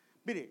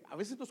 Mire, a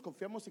veces nos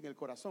confiamos en el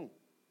corazón.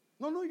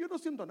 No, yo no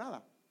siento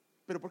nada.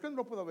 Pero ¿por qué no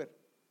lo puedo ver?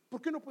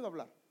 ¿Por qué no puedo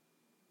hablar?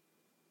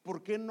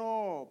 ¿Por qué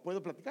no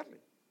puedo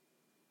platicarle?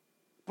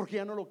 Porque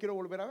ya no lo quiero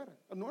volver a ver.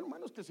 No,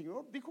 hermano, el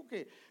Señor dijo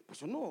que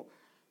pues uno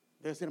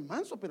debe ser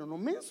manso, pero no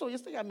menso. Y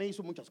este ya me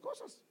hizo muchas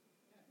cosas.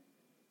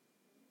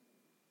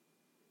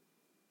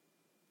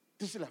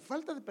 Entonces la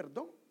falta de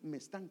perdón me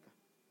estanca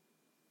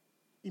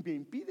y me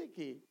impide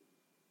que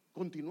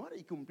continuar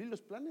y cumplir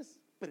los planes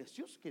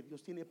preciosos que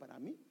Dios tiene para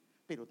mí,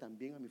 pero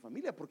también a mi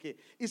familia. Porque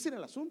ese era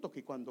el asunto,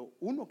 que cuando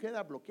uno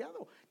queda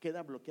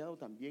bloqueado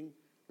también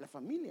la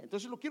familia.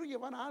 Entonces lo quiero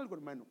llevar a algo,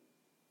 hermano.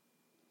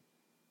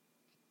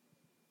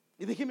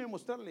 Y déjeme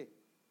mostrarle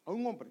a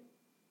un hombre.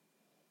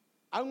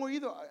 ¿Han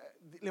oído?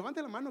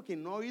 Levante la mano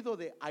quien no ha oído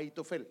de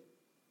Ahitofel.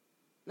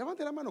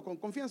 Levante la mano con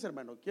confianza,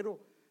 hermano.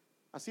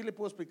 Así le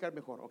puedo explicar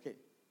mejor. Ok.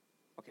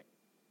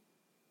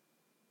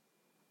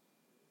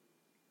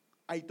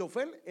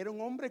 Ahitofel era un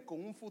hombre con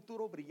un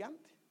futuro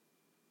brillante,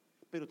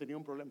 pero tenía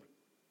un problema.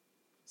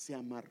 Se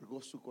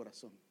amargó su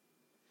corazón.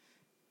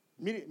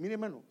 Mire,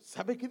 hermano,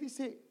 ¿sabe qué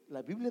dice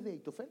la Biblia de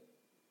Ahitofel?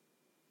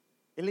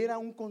 Él era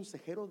un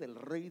consejero del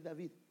rey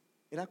David.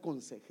 Era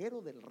consejero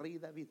del rey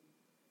David.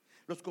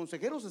 Los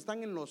consejeros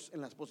están en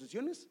las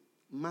posiciones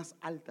más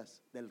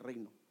altas del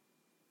reino.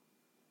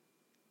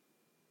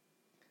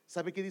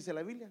 ¿Sabe qué dice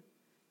la Biblia?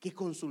 Que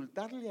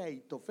consultarle a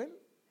Ahitofel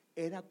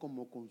era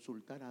como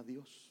consultar a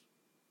Dios.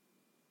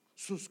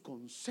 Sus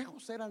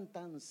consejos eran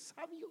tan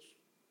sabios.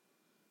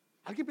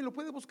 ¿Alguien me lo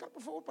puede buscar,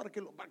 por favor, para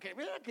que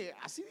vea que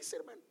así dice,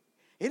 hermano?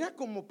 Era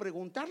como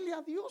preguntarle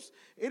a Dios.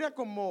 Era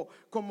como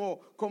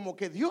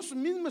que Dios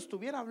mismo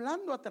estuviera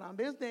hablando a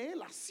través de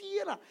él. Así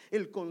era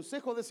el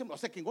consejo de ese hombre. O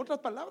sea que, en otras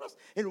palabras,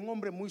 era un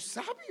hombre muy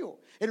sabio,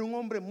 era un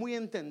hombre muy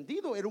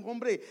entendido, era un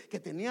hombre que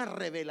tenía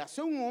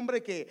revelación, un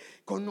hombre que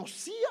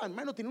conocía,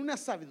 hermano, tenía una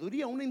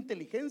sabiduría, una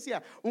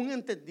inteligencia, un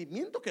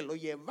entendimiento que lo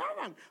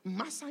llevaban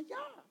más allá.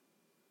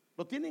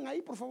 ¿Lo tienen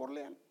ahí? Por favor,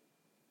 lean.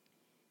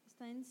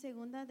 Está en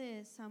 2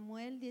 de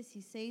Samuel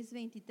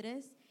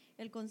 16:23.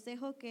 El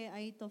consejo que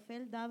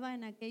Ahitofel daba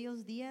en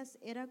aquellos días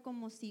era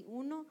como si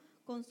uno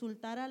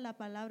consultara la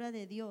palabra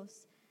de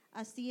Dios.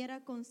 Así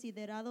era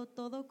considerado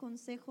todo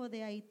consejo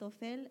de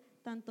Ahitofel,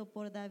 tanto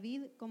por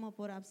David como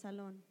por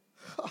Absalón.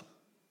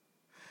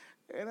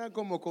 Era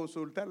como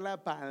consultar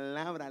la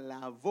palabra,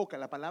 la boca.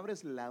 La palabra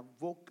es la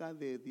boca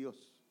de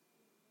Dios.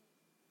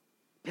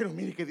 Pero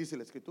mire qué dice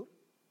la Escritura.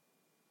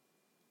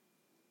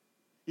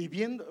 Y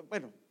viendo,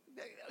 bueno,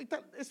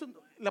 ahorita eso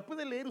la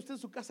puede leer usted en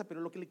su casa, pero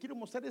lo que le quiero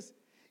mostrar es: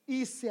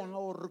 y se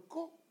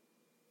ahorcó.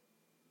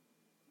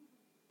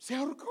 Se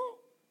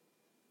ahorcó.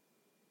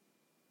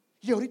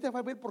 Y ahorita va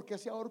a ver por qué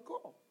se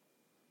ahorcó.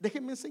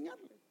 Déjenme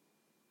enseñarle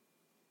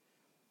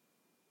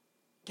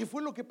qué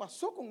fue lo que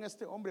pasó con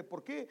este hombre.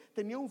 ¿Por qué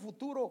tenía un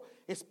futuro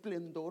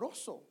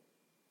esplendoroso,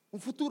 un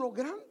futuro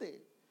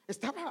grande?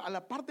 Estaba a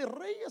la par de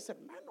reyes,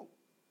 hermano.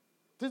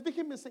 Entonces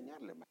déjenme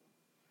enseñarle, hermano.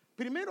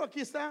 Primero,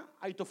 aquí está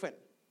Ahitofel.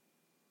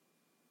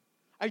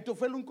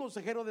 Ahitofel, un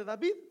consejero de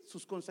David.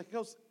 Sus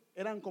consejos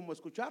eran como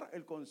escuchar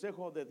el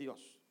consejo de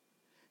Dios.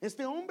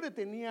 Este hombre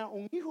tenía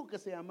un hijo que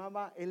se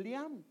llamaba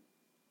Eliam.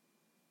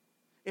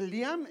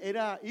 Eliam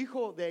era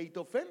hijo de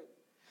Ahitofel,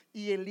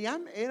 y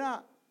Eliam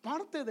era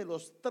parte de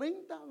los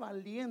 30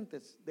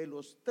 valientes,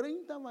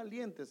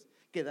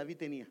 que David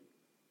tenía.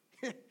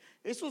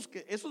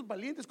 Esos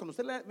valientes, cuando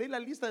usted ve la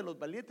lista de los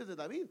valientes de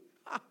David,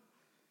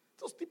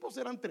 estos tipos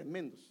eran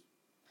tremendos.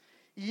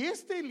 Y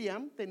este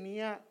Eliam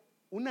tenía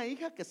una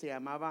hija que se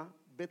llamaba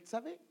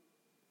Betsabé,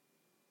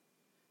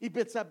 y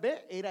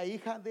Betsabé era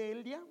hija de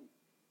Eliam.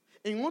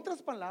 En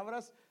otras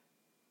palabras,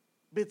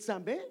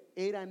 Betsabé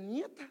era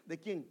nieta ¿de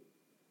quién?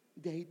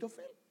 De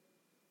Ahitofel.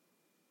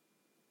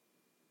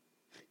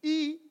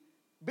 Y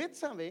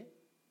Betsabé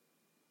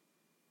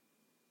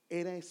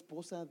era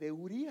esposa de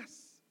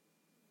Urías.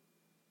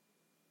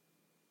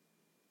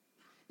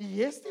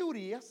 Y este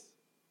Urías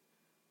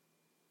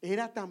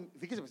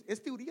fíjese,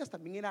 este Urías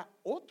también era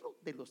otro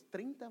de los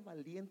 30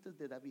 valientes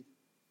de David.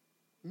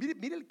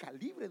 Mire el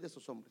calibre de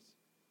esos hombres.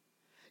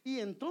 Y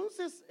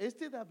entonces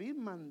este David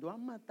mandó a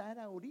matar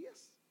a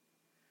Urías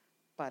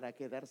para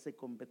quedarse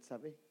con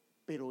Betsabé,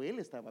 pero él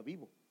estaba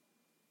vivo.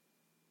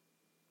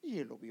 Y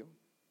él lo vio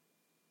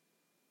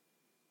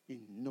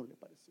y no le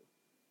pareció.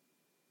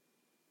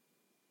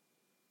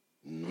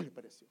 No le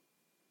pareció,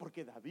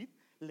 porque David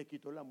le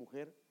quitó la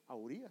mujer a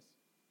Urías.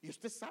 Y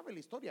usted sabe la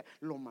historia.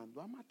 Lo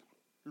mandó a matar,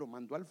 lo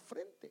mandó al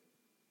frente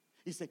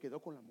y se quedó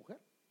con la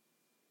mujer.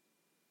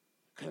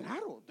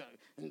 Claro,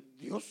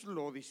 Dios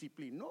lo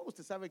disciplinó.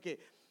 Usted sabe que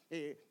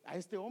a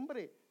este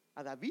hombre,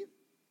 a David,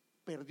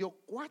 perdió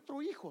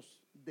 4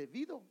 hijos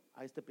debido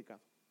a este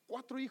pecado.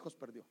 4 hijos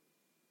perdió.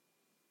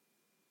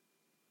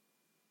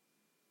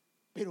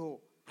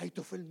 Pero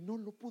Ahitofel no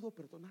lo pudo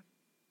perdonar.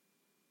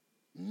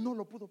 No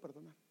lo pudo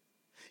perdonar.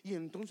 Y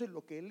entonces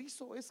lo que él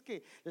hizo es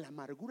que la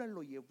amargura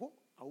lo llevó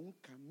a un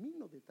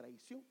camino de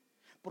traición.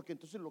 Porque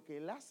entonces lo que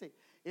él hace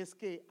es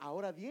que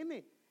ahora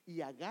viene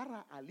y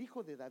agarra al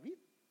hijo de David,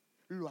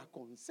 lo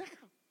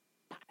aconseja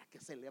para que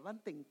se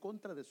levante en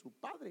contra de su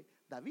padre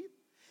David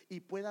y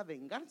pueda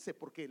vengarse,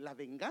 porque la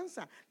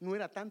venganza no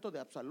era tanto de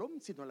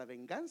Absalón, sino la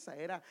venganza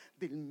era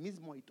del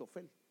mismo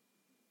Aitofel.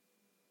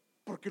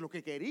 Porque lo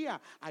que quería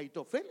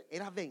Aitofel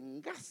era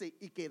vengarse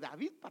y que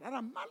David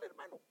parara mal,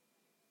 hermano.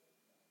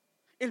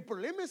 El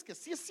problema es que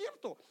sí es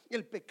cierto,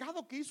 el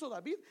pecado que hizo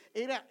David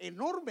era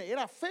enorme,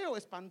 era feo,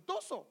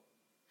 espantoso,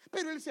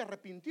 pero él se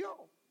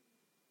arrepintió.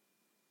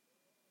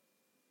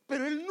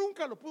 Pero él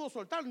nunca lo pudo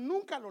soltar,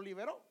 nunca lo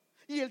liberó.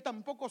 Y él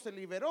tampoco se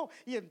liberó.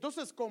 Y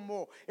entonces,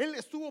 como él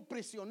estuvo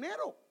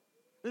prisionero,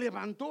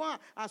 levantó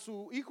a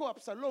su hijo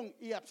Absalón,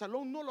 y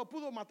Absalón no lo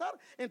pudo matar.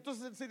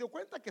 Entonces él se dio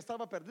cuenta que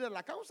estaba perdida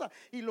la causa,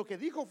 y lo que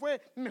dijo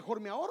fue: mejor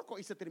me ahorco,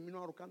 y se terminó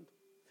ahorcando.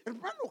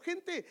 Hermano,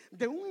 gente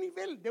de un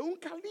nivel, de un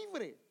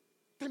calibre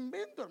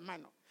tremendo,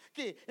 hermano,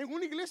 que en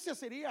una iglesia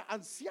sería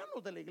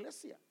ancianos de la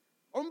iglesia,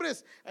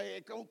 hombres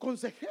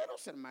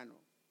consejeros, hermano.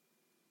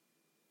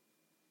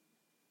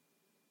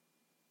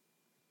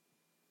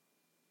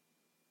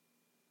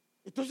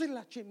 Entonces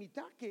la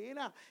Shemitah, que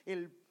era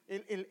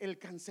el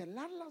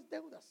cancelar las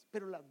deudas,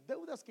 pero las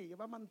deudas que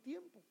llevaban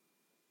tiempo,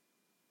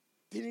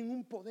 tienen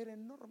un poder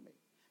enorme.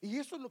 Y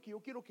eso es lo que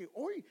yo quiero que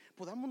hoy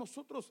podamos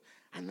nosotros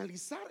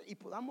analizar y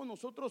podamos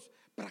nosotros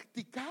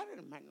practicar,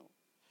 hermano.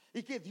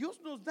 Y que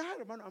Dios nos da,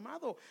 hermano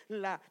amado,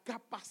 la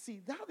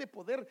capacidad de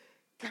poder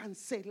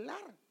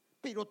cancelar,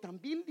 pero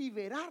también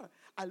liberar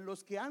a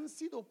los que han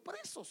sido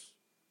presos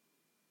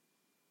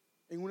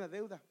en una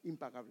deuda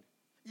impagable.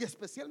 Y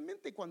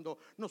especialmente cuando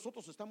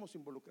nosotros estamos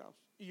involucrados.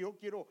 Y yo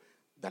quiero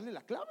darle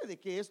la clave de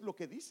qué es lo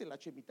que dice la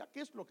Shemitah,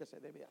 qué es lo que se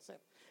debe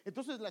hacer.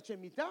 Entonces la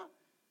Shemitah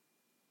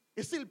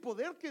es el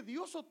poder que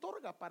Dios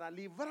otorga para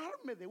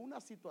librarme de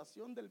una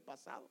situación del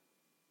pasado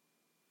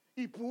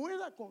y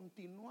pueda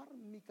continuar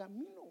mi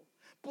camino.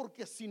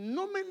 Porque si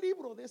no me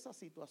libro de esa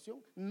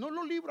situación, no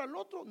lo libra el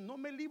otro, no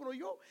me libro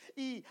yo.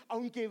 Y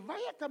aunque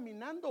vaya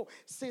caminando,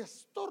 se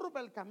estorba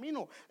el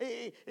camino,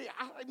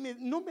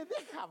 no me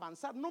deja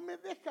avanzar, no me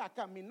deja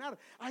caminar.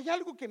 Hay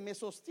algo que me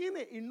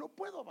sostiene y no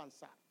puedo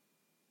avanzar.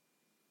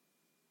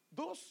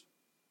 2,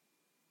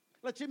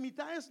 la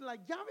Shemitah es la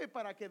llave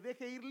para que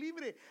deje ir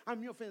libre a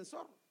mi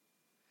ofensor,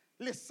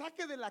 le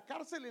saque de la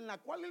cárcel en la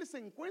cual él se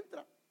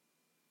encuentra,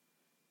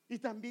 y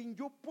también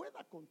yo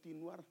pueda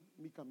continuar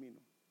mi camino.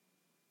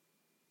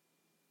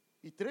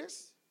 Y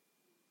 3,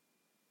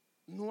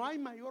 no hay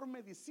mayor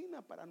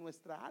medicina para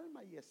nuestra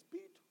alma y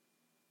espíritu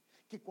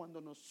que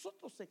cuando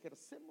nosotros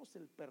ejercemos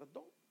el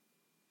perdón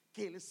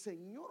que el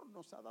Señor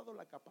nos ha dado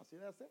la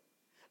capacidad de hacer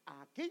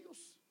a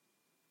aquellos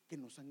que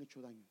nos han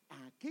hecho daño,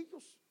 a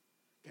aquellos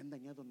que han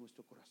dañado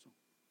nuestro corazón.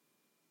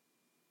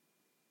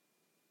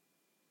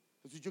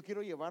 Entonces yo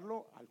quiero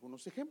llevarlo a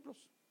algunos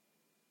ejemplos.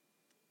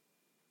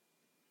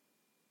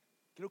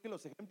 Creo que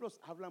los ejemplos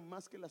hablan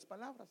más que las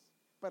palabras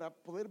para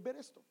poder ver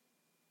esto.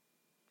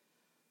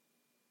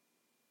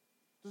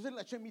 Entonces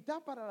la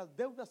Shemitah para las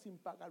deudas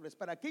impagables,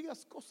 para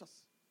aquellas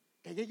cosas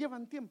que ya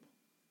llevan tiempo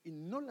y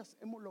no las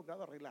hemos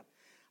logrado arreglar.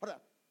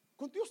 Ahora,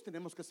 con Dios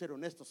tenemos que ser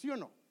honestos, ¿sí o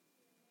no?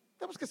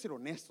 Tenemos que ser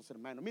honestos,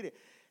 hermano. Mire,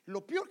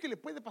 lo peor que le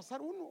puede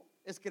pasar a uno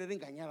es querer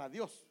engañar a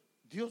Dios.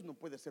 Dios no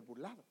puede ser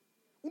burlado.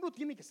 Uno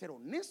tiene que ser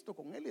honesto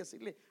con Él y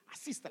decirle: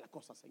 así está la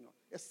cosa, Señor,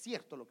 es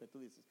cierto lo que tú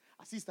dices,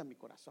 así está mi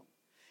corazón.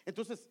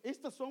 Entonces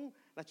estas son,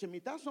 las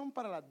Shemitah son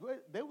para las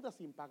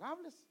deudas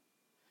impagables.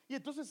 Y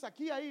entonces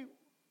aquí hay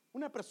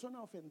una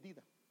persona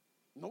ofendida.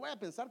 No voy a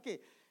pensar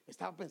que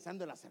estaba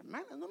pensando en las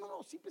hermanas,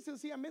 no, simple y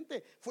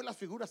sencillamente fue las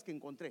figuras que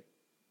encontré.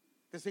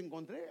 Entonces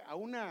encontré a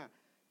una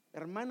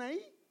hermana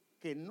ahí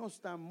que no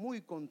está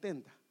muy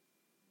contenta.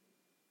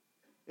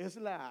 Es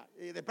la,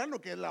 de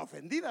plano que es la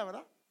ofendida,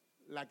 ¿verdad?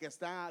 La que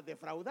está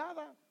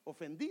defraudada,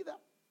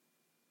 ofendida.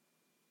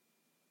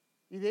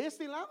 Y de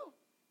este lado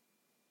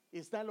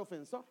está el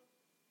ofensor,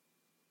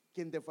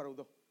 quien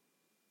defraudó.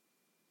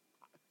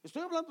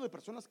 Estoy hablando de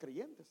personas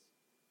creyentes,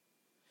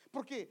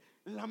 porque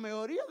la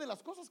mayoría de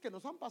las cosas que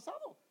nos han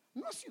pasado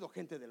no ha sido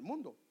gente del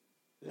mundo.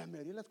 La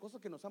mayoría de las cosas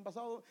que nos han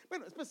pasado,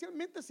 bueno,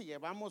 especialmente si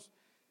llevamos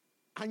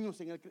años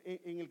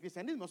en el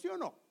cristianismo, ¿sí o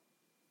no?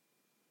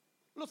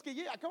 Los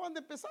que acaban de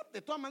empezar,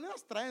 de todas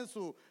maneras traen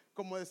su,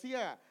 como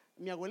decía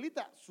mi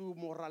abuelita, su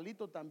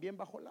morralito también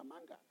bajo la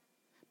manga.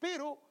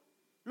 Pero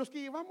los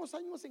que llevamos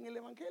años en el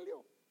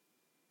evangelio,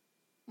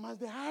 más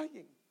de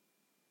alguien,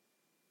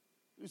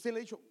 usted le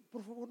ha dicho: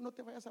 por favor, no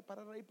te vayas a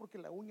parar ahí porque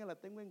la uña la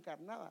tengo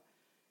encarnada.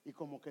 Y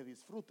como que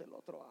disfrute el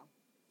otro,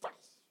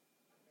 ¡faz!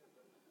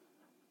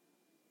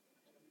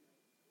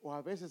 O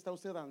a veces está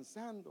usted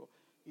danzando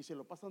y se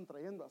lo pasan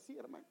trayendo así,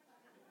 hermano,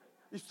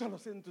 y usted lo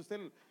siente,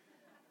 usted,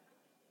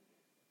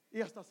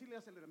 y hasta así le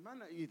hace la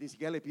hermana y ni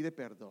siquiera le pide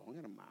perdón,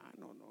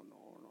 hermano.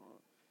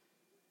 No.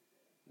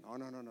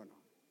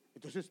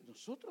 Entonces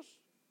nosotros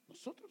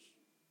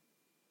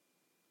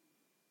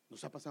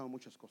nos ha pasado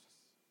muchas cosas.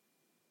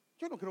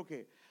 Yo no creo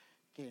que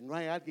no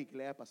hay alguien que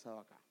le haya pasado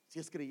acá. Si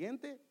es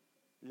creyente,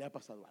 le ha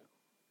pasado algo.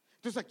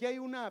 Entonces aquí hay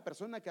una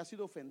persona que ha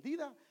sido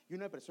ofendida y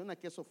una persona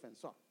que es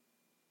ofensor.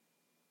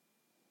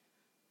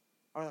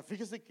 Ahora,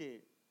 fíjese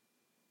que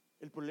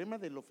el problema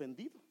del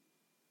ofendido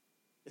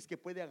es que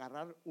puede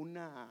agarrar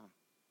una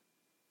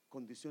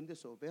condición de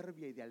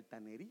soberbia y de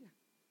altanería.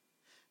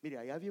 Mire,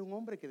 ahí había un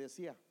hombre que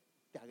decía: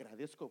 te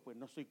agradezco, pues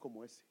no soy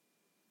como ese.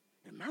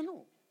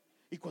 Hermano,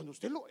 y cuando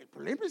el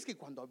problema es que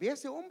cuando había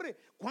ese hombre,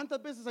 ¿cuántas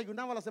veces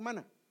ayunaba a la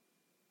semana?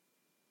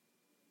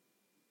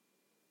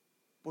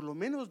 Por lo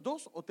menos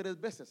 2 o 3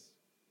 veces.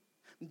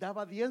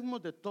 Daba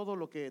diezmos de todo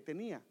lo que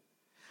tenía.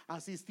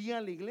 Asistía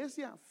a la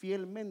iglesia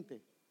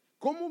fielmente.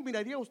 ¿Cómo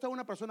miraría usted a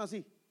una persona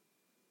así?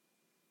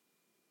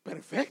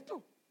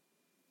 Perfecto.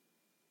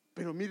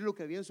 Pero mire lo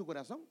que había en su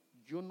corazón: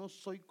 yo no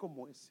soy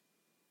como ese.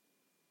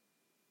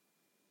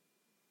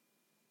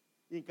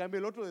 Y en cambio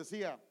el otro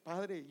decía: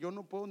 Padre, yo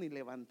no puedo ni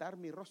levantar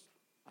mi rostro.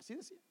 Así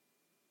decía.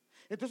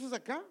 Entonces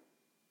acá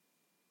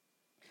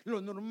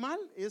lo normal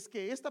es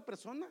que esta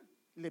persona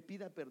le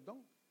pida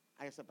perdón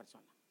a esa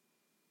persona.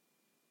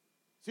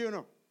 ¿Sí o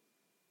no?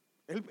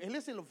 Él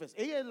es el ofensor,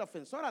 ella es la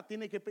ofensora,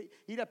 tiene que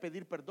ir a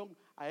pedir perdón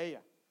a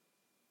ella.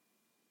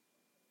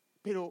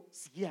 Pero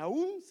si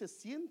aún se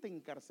siente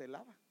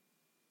encarcelada,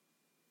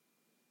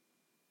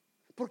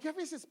 porque a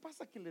veces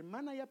pasa que la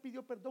hermana ya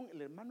pidió perdón,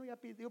 el hermano ya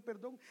pidió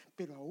perdón,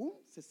 pero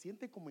aún se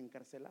siente como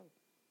encarcelado.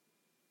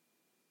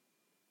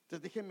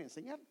 Entonces déjenme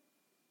enseñar.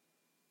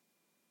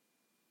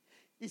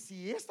 Y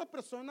si esta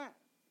persona,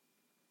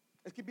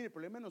 es que mire, el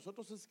problema de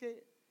nosotros es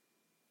que,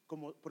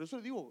 como por eso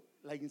digo,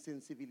 la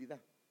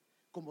insensibilidad.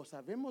 Como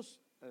sabemos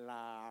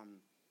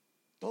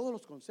todos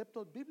los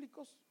conceptos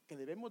bíblicos que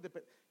debemos de.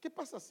 ¿Qué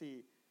pasa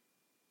si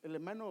el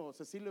hermano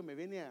Cecilio me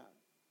viene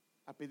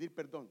a pedir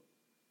perdón?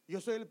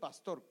 Yo soy el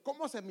pastor.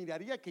 ¿Cómo se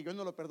miraría que yo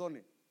no lo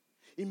perdone?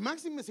 Y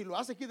máxime si lo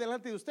hace aquí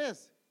delante de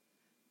ustedes.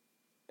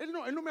 Él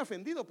no me ha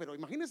ofendido, pero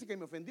imagínense que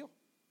me ofendió.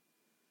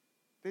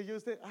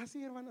 Entonces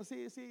sí, hermano,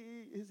 sí,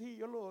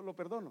 yo lo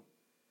perdono.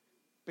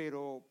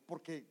 Pero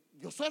porque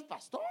yo soy el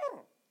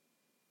pastor.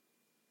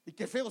 Y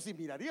qué feo si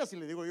miraría si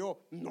le digo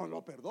yo: no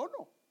lo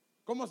perdono.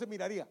 ¿Cómo se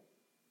miraría?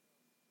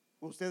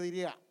 Usted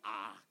diría: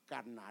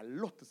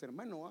 carnalotes,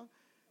 hermano.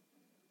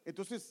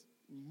 Entonces,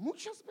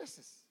 muchas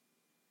veces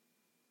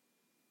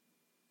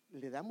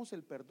le damos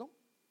el perdón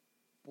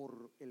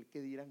por el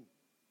que dirán,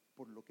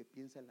 por lo que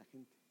piensa la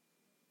gente,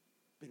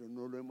 pero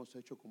no lo hemos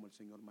hecho como el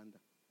Señor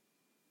manda.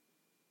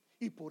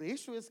 Y por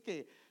eso es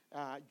que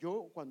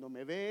yo, cuando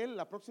me ve él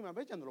la próxima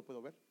vez, ya no lo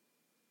puedo ver,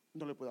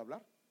 no le puedo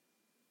hablar.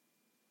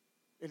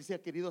 Él se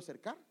ha querido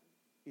acercar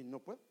y no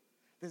puedo.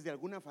 Entonces, de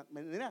alguna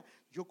manera,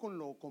 yo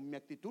con mi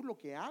actitud lo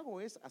que hago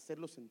es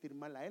hacerlo sentir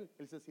mal a él.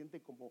 Él se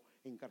siente como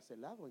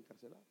encarcelado.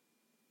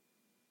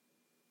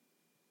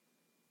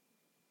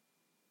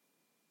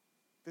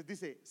 Entonces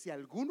dice: si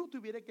alguno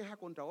tuviera queja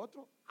contra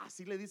otro,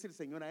 así le dice el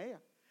Señor a ella: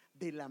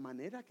 de la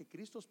manera que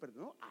Cristo os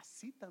perdonó,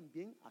 así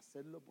también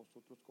hacedlo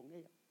vosotros con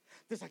ella.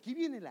 Entonces aquí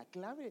viene la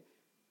clave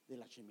de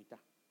la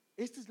shemitah.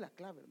 Esta es la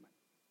clave, hermano.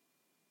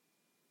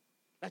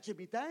 La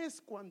shemitah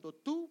es cuando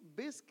tú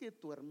ves que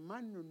tu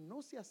hermano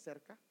no se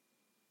acerca,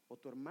 o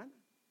tu hermana,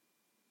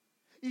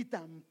 y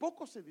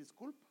tampoco se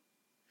disculpa,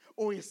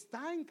 o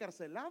está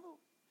encarcelado,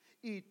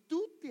 y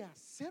tú te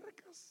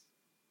acercas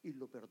y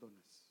lo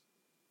perdonas.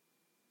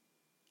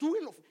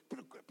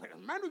 Pero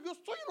hermano, yo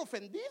soy el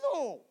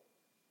ofendido.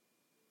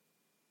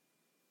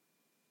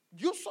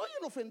 Yo soy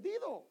el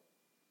ofendido.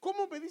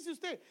 ¿Cómo me dice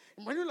usted?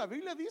 Hermano, la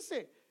Biblia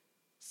dice: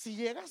 si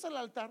llegas al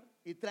altar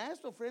y traes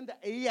tu ofrenda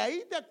y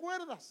ahí te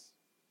acuerdas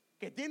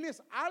que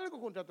tienes algo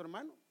contra tu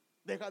hermano,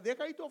 deja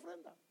ahí tu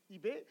ofrenda y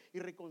ve y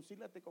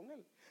reconcíliate con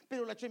él.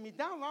 Pero la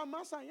shemitah va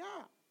más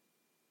allá.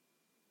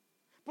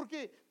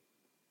 Porque,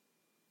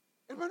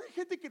 hermano, hay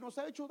gente que nos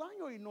ha hecho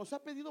daño y nos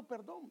ha pedido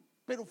perdón,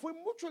 pero fue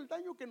mucho el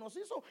daño que nos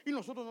hizo y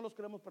nosotros no los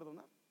queremos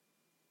perdonar.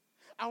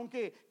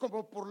 Aunque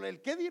como por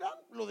el que dirán,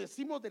 lo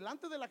decimos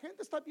delante de la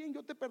gente: está bien,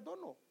 yo te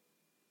perdono,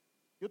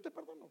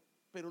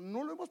 pero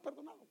no lo hemos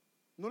perdonado,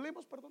 no le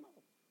hemos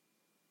perdonado.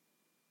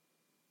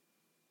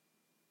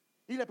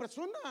 Y la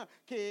persona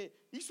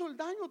que hizo el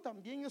daño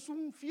también es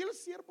un fiel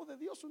siervo de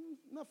Dios,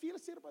 una fiel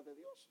sierva de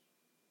Dios.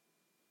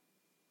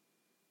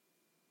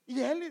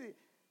 Y a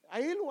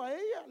él o a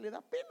ella le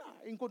da pena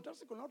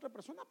encontrarse con la otra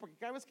persona, porque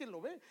cada vez que lo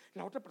ve,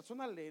 la otra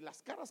persona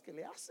las caras que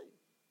le hace,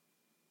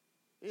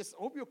 es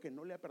obvio que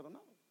no le ha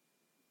perdonado.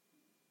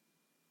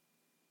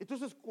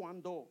 Entonces,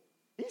 cuando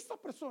esta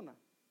persona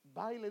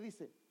va y le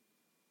dice: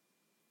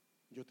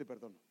 yo te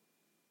perdono,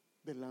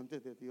 delante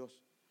de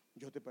Dios,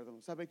 yo te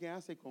perdono, ¿sabe qué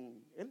hace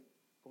con él,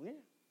 con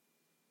ella?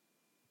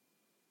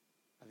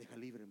 La deja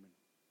libre, hermano.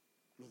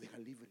 Lo deja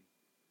libre.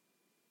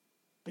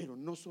 Pero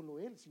no solo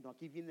él, sino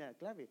aquí viene la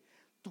clave: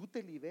 tú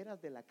te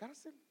liberas de la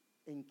cárcel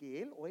en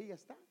que él o ella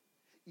está,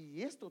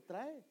 y esto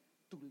trae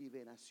tu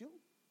liberación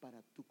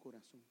para tu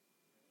corazón.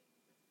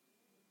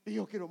 Y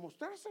yo quiero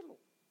mostrárselo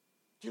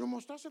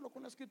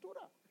con la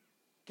escritura.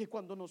 que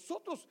cuando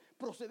nosotros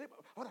procedemos,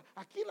 ahora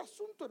aquí el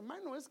asunto,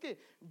 hermano, es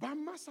que va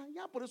más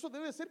allá. Por eso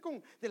debe ser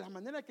de la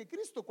manera que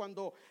Cristo,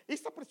 cuando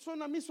esta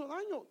persona me hizo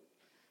daño,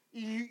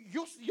 y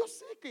yo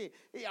sé que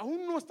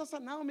aún no está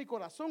sanado mi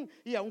corazón,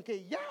 y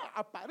aunque ya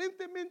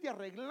aparentemente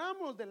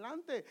arreglamos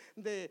delante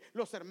de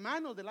los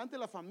hermanos, delante de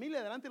la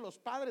familia, delante de los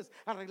padres,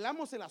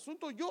 arreglamos el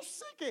asunto, yo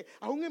sé que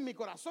aún en mi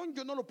corazón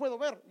yo no lo puedo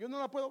ver, yo no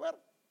la puedo ver.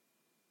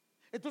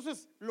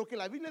 Entonces lo que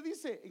la Biblia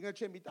dice en el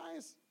Shemitah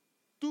es: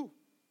 tú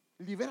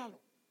libéralo.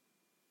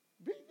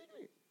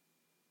 Dile,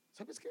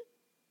 ¿sabes qué?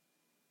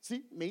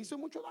 Sí, me hizo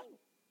mucho daño,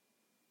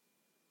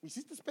 me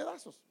hiciste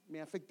pedazos, me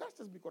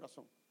afectaste mi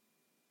corazón,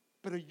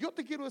 pero yo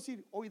te quiero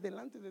decir hoy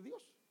delante de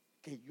Dios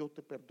que yo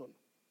te perdono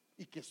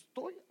y que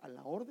estoy a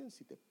la orden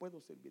si te puedo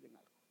servir en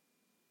algo.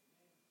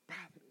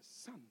 Padre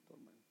Santo,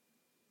 hermano.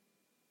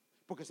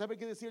 Porque ¿sabe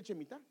qué decía el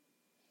Shemitah?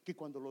 Que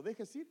cuando lo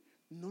dejes ir,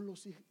 no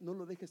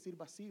lo dejes ir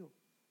vacío.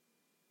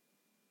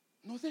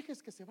 No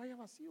dejes que se vaya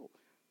vacío.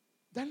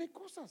 Dale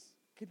cosas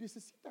que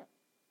necesita.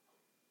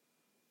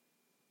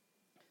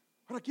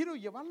 Ahora quiero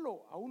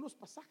llevarlo a unos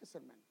pasajes,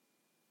 hermano.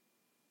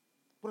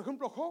 Por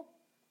ejemplo, Job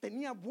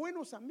tenía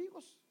buenos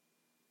amigos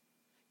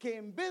que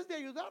en vez de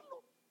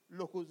ayudarlo,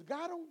 lo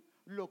juzgaron,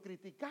 lo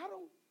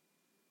criticaron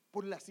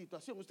por la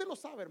situación. Usted lo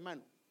sabe,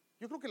 hermano.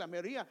 Yo creo que la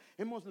mayoría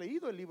hemos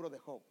leído el libro de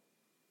Job.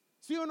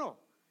 ¿Sí o no?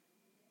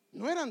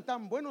 No eran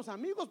tan buenos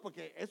amigos,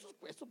 porque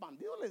esos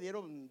bandidos le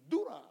dieron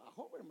dura a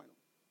Job, hermano.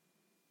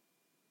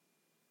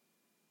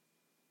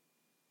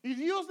 Y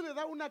Dios le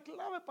da una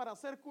clave para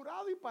ser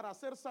curado y para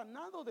ser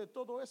sanado de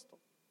todo esto.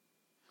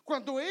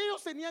 Cuando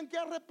ellos tenían que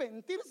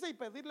arrepentirse y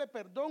pedirle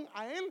perdón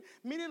a él,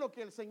 mire lo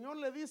que el Señor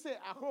le dice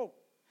a Job.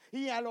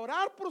 Y al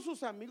orar por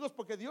sus amigos,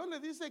 porque Dios le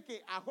dice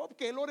que a Job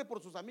que él ore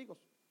por sus amigos.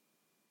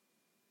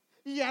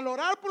 Y al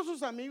orar por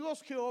sus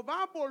amigos,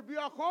 Jehová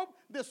volvió a Job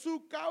de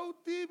su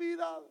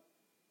cautividad.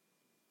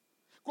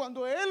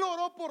 Cuando él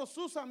oró por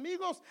sus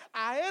amigos,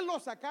 a él lo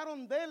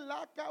sacaron de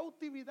la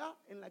cautividad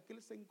en la que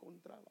él se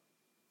encontraba.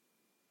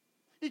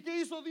 ¿Y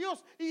qué hizo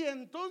Dios? Y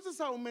entonces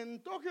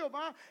aumentó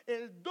Jehová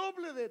el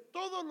doble de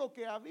todo lo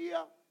que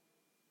había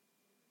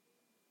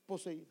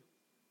poseído.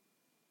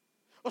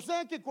 O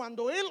sea que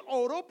cuando él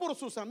oró por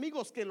sus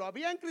amigos que lo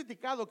habían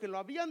criticado, que lo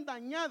habían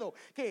dañado,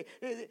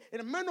 que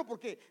hermano,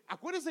 porque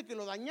acuérdense que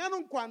lo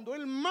dañaron cuando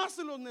él más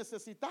los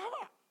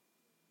necesitaba.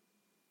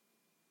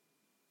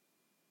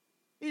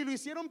 Y lo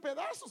hicieron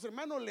pedazos,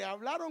 hermano, le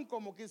hablaron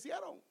como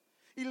quisieron.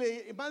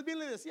 Y más bien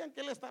le decían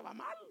que él estaba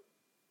mal.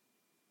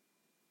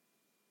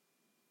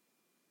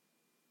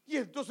 Y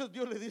entonces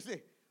Dios le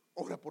dice: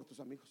 ora por tus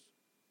amigos.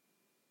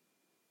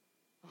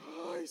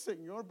 Ay,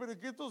 Señor, pero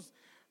que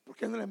 ¿por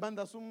qué no le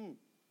mandas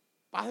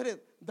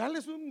Padre,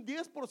 dales un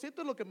 10%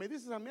 de lo que me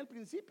dices a mí al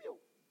principio?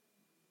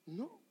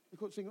 No,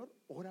 dijo: Señor,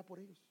 ora por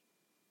ellos.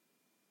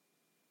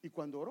 Y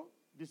cuando oró,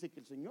 dice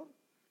que el Señor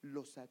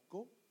lo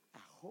sacó a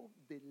Job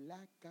de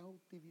la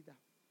cautividad.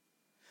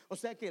 O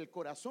sea que el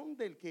corazón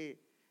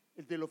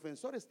del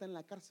ofensor está en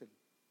la cárcel,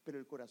 pero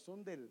el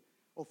corazón del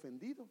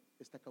ofendido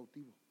está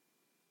cautivo.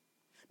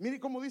 Mire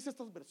cómo dice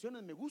estas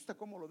versiones, me gusta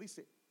cómo lo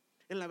dice.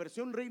 En la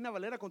versión Reina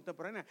Valera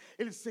contemporánea,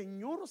 el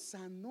Señor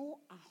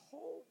sanó a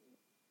Job.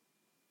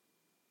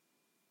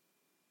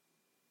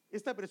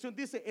 Esta versión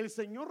dice: el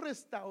Señor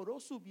restauró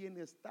su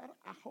bienestar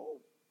a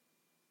Job.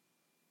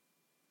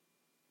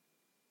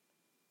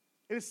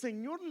 El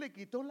Señor le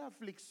quitó la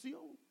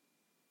aflicción.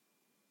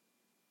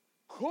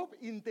 Job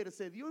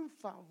intercedió en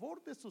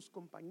favor de sus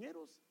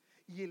compañeros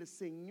y el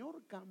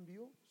Señor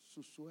cambió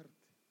su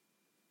suerte.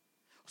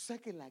 O sea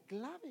que la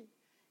clave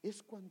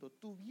es cuando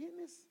tú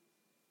vienes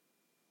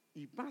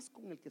y vas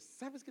con el que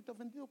sabes que te ha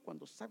ofendido,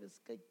 cuando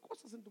sabes que hay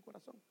cosas en tu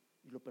corazón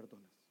y lo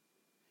perdonas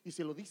y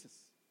se lo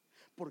dices.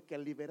 Porque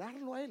al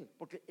liberarlo a él,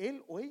 porque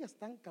él o ella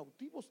están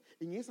cautivos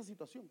en esa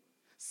situación,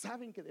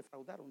 saben que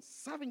defraudaron,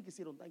 saben que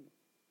hicieron daño,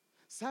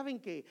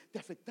 saben que te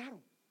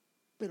afectaron,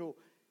 pero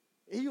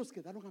ellos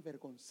quedaron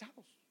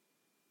avergonzados.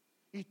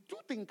 Y tú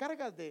te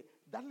encargas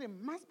de darle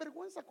más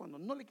vergüenza cuando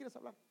no le quieres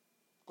hablar,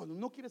 cuando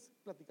no quieres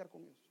platicar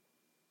con ellos.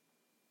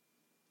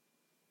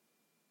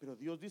 Pero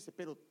Dios dice: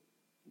 pero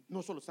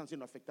no solo están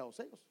siendo afectados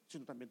ellos,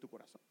 sino también tu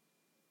corazón.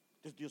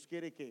 Entonces Dios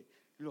quiere que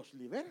los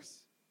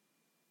liberes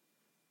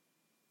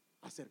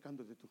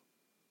acercándote tú.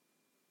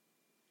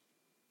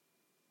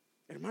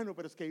 Hermano,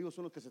 pero es que ellos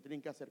son los que se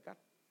tienen que acercar.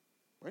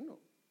 Bueno,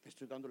 te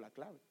estoy dando la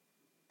clave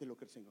de lo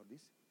que el Señor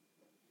dice.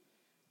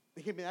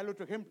 Déjeme darle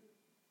otro ejemplo.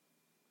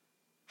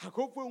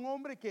 Jacob fue un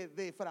hombre que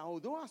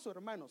defraudó a su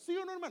hermano. ¿Sí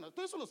o no, hermano?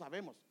 Todo eso lo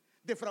sabemos.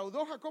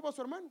 ¿Defraudó Jacob a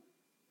su hermano?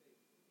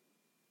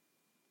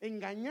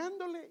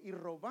 Engañándole y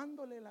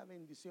robándole la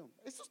bendición.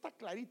 Eso está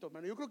clarito,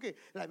 hermano. Yo creo que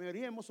la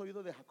mayoría hemos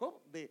oído de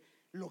Jacob, de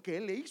lo que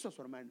él le hizo a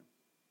su hermano.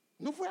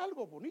 No fue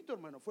algo bonito,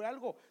 hermano, fue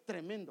algo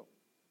tremendo.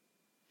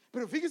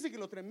 Pero fíjese que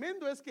lo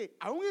tremendo es que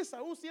aún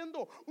Esaú,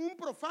 siendo un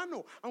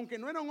profano, aunque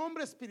no era un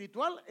hombre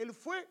espiritual, él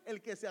fue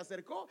el que se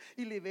acercó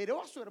y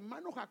liberó a su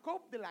hermano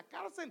Jacob de la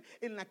cárcel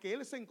en la que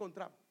él se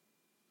encontraba.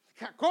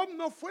 Jacob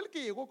no fue el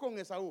que llegó con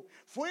Esaú,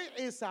 fue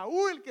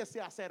Esaú el que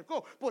se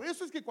acercó. Por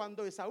eso es que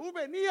cuando Esaú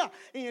venía,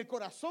 en el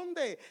corazón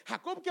de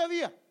Jacob, ¿qué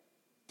había?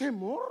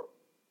 Temor.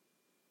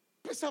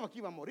 Pensaba que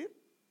iba a morir.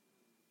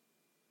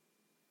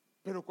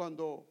 Pero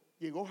cuando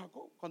llegó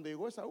Jacob, cuando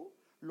llegó Esaú,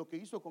 lo que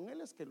hizo con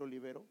él es que lo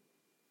liberó.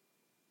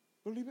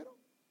 Lo liberó.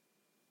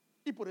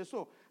 Y por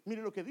eso,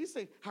 mire lo que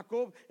dice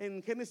Jacob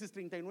en Génesis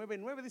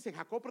 39:9, dice: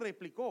 Jacob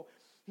replicó,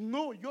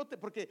 no,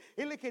 porque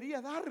él le quería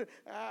dar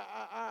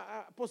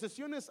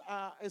posesiones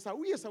a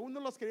Esaú y Esaú no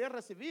las quería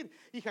recibir.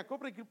 Y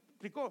Jacob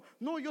replicó,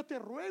 no, yo te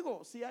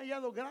ruego, si ha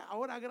hallado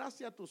ahora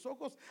gracia a tus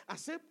ojos,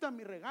 acepta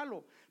mi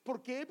regalo,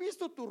 porque he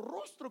visto tu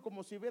rostro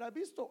como si hubiera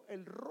visto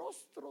el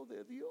rostro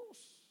de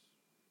Dios.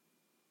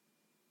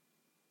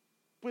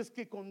 Pues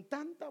que con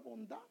tanta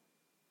bondad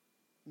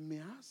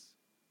me has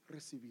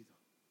recibido.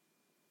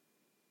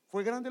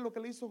 ¿Fue grande lo que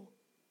le hizo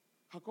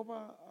Jacob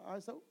a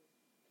Esaú?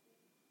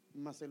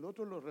 Mas el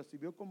otro lo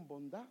recibió con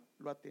bondad,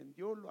 lo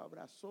atendió, lo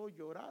abrazó,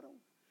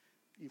 lloraron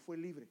y fue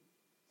libre.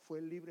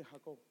 Fue libre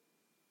Jacob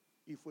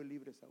y fue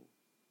libre Esaú.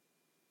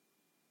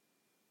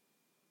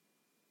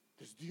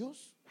 Entonces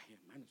Dios, ay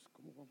hermanos,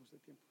 ¿cómo vamos de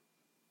tiempo?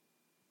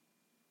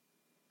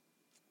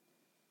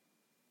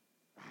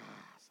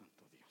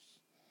 Santo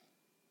Dios.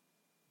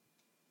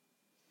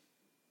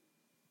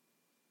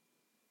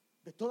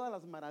 De todas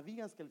las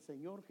maravillas que el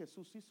Señor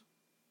Jesús hizo,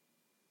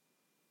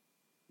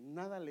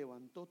 nada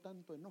levantó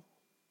tanto enojo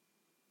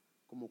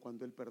como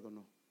cuando Él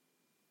perdonó.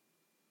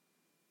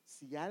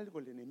 Si algo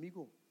el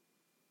enemigo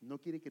no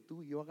quiere que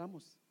tú y yo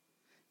hagamos,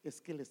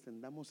 es que le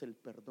extendamos el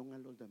perdón a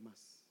los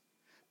demás,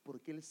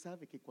 porque Él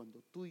sabe que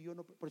cuando tú y yo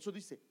no, por eso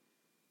dice,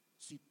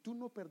 si tú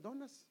no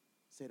perdonas,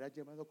 serás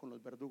llevado con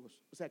los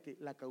verdugos. O sea que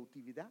la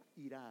cautividad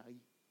irá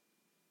ahí.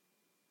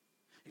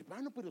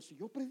 Hermano, pero si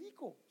yo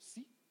predico,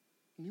 sí,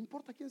 no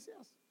importa quién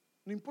seas,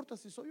 no importa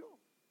si soy yo,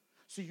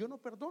 si yo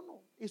no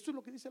perdono, eso es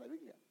lo que dice la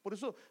Biblia. Por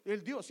eso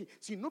Él dio,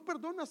 si no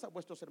perdonas a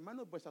vuestros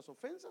hermanos vuestras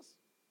ofensas.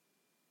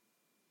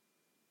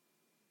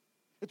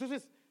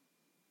 Entonces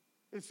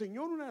el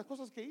Señor, una de las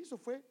cosas que hizo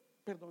fue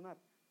perdonar.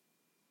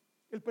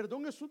 El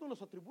perdón es uno de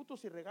los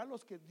atributos y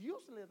regalos que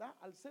Dios le da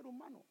al ser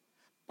humano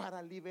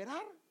para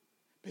liberar,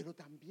 pero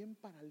también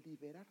para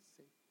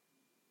liberarse.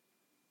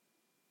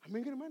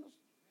 Amén, hermanos.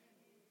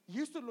 Y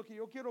esto es lo que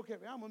yo quiero que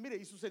veamos. Mire,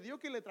 y sucedió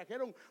que le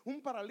trajeron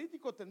un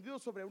paralítico tendido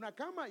sobre una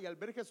cama, y al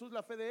ver Jesús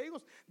la fe de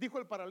ellos, dijo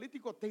el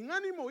paralítico: ten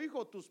ánimo,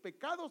 hijo, tus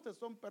pecados te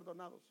son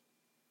perdonados.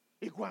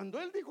 Y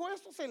cuando él dijo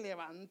esto, se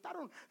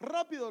levantaron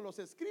rápido los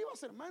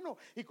escribas, hermano,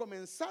 y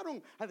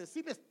comenzaron a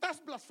decir: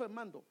 estás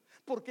blasfemando,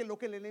 porque lo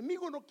que el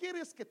enemigo no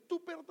quiere es que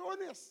tú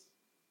perdones.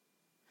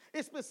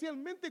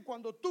 Especialmente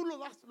cuando tú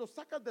lo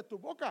sacas de tu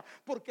boca,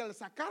 porque al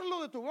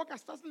sacarlo de tu boca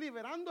estás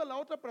liberando a la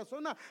otra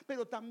persona,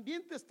 pero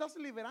también te estás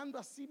liberando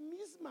a sí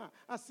misma,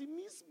 a sí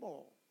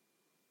mismo.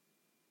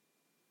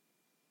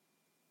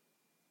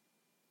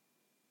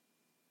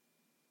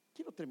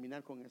 Quiero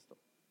terminar con esto.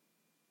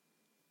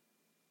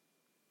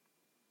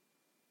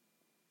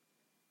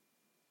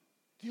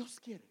 Dios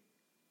quiere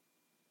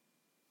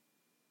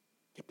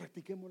que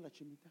practiquemos la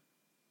chinita.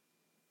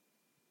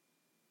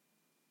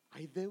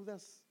 Hay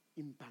deudas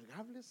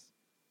impagables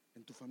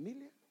en tu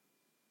familia.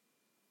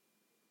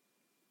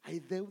 Hay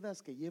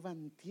deudas que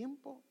llevan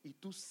tiempo y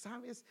tú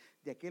sabes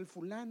de aquel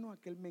fulano,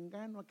 aquel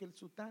mengano, aquel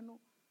sutano,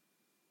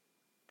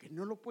 que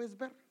no lo puedes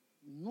ver,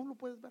 no lo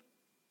puedes ver,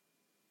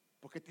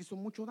 porque te hizo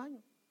mucho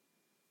daño.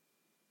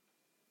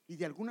 Y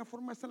de alguna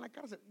forma está en la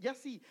cárcel. Ya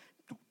si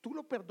tú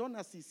lo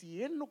perdonas, y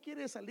si él no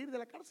quiere salir de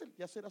la cárcel,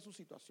 ya será su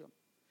situación.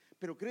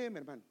 Pero créeme,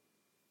 hermano,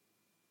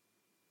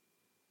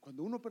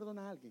 cuando uno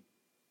perdona a alguien,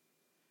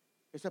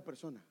 esa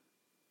persona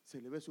se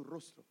le ve su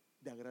rostro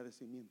de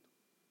agradecimiento,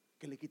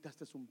 que le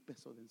quitaste un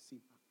peso de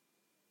encima.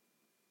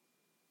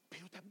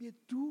 Pero también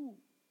tú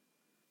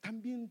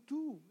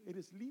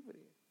eres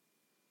libre.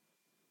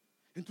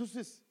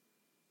 Entonces,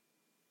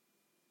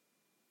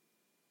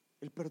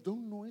 el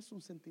perdón no es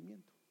un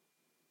sentimiento,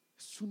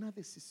 es una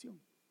decisión.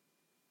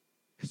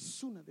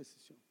 Es una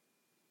decisión.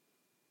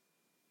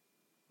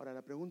 Ahora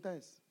la pregunta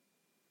es: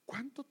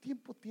 ¿cuánto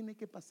tiempo tiene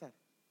que pasar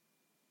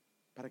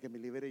para que me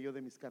libere yo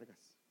de mis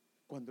cargas?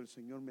 Cuando el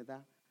Señor me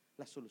da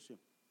la solución.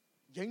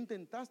 Ya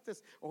intentaste,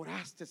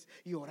 oraste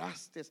y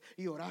oraste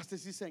y oraste,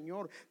 sí,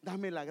 Señor,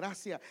 dame la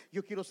gracia,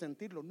 yo quiero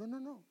sentirlo.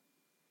 No.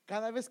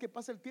 Cada vez que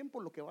pasa el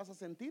tiempo, lo que vas a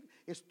sentir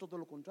es todo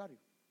lo contrario.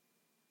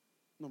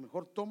 No,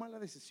 mejor toma la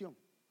decisión.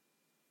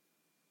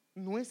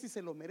 No es si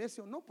se lo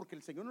merece o no, porque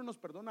el Señor no nos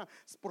perdona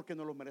porque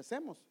no lo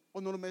merecemos,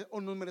 o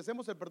nos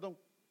merecemos el perdón.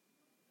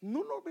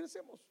 No lo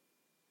merecemos.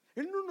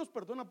 Él no nos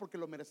perdona porque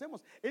lo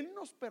merecemos. Él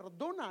nos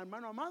perdona,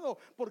 hermano amado,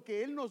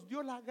 porque Él nos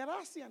dio la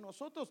gracia a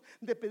nosotros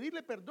de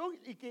pedirle perdón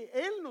y que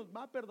Él nos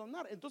va a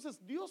perdonar.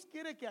 Entonces Dios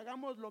quiere que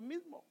hagamos lo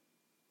mismo,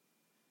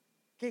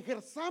 que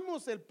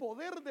ejerzamos el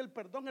poder del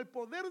perdón, el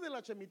poder de la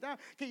Shemitah,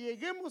 que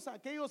lleguemos a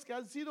aquellos que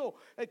han sido,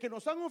 que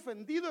nos han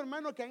ofendido,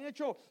 hermano, que han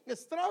hecho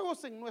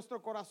estragos en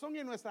nuestro corazón y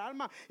en nuestra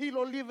alma, y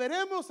los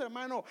liberemos,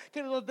 hermano,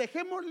 que los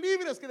dejemos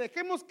libres, que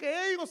dejemos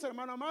que ellos,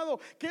 hermano amado,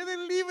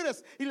 queden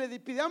libres, y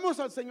le pidamos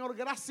al Señor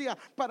gracia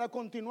para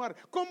continuar.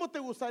 ¿Cómo te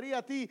gustaría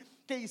a ti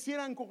que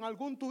hicieran con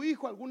algún tu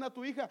hijo, alguna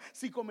tu hija,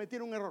 si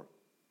cometiera un error?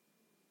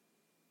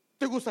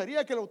 ¿Te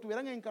gustaría que lo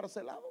tuvieran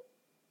encarcelado?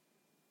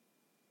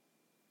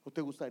 ¿O te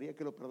gustaría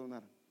que lo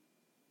perdonaran?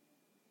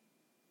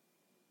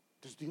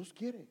 Entonces Dios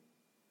quiere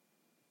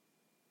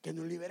que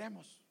nos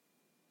liberemos.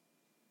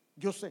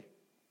 Yo sé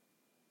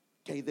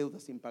que hay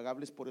deudas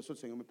impagables, por eso el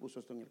Señor me puso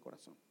esto en el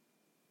corazón.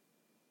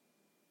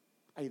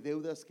 Hay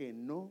deudas que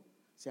no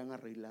se han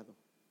arreglado.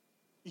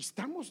 Y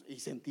estamos y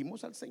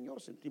sentimos al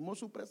Señor, sentimos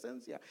su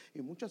presencia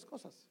y muchas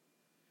cosas.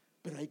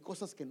 Pero hay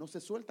cosas que no se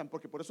sueltan,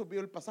 porque por eso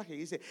vio el pasaje y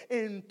dice: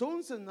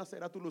 entonces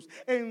nacerá tu luz,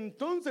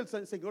 entonces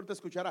el Señor te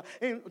escuchará.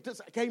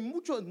 Entonces, que hay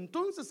muchos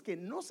entonces que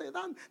no se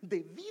dan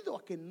debido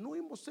a que no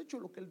hemos hecho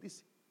lo que Él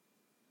dice.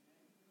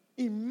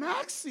 Y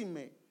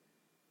máxime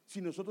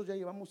si nosotros ya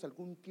llevamos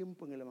algún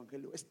tiempo en el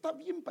evangelio. Está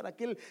bien para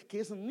aquel que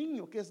es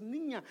niño, que es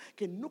niña,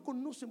 que no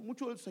conoce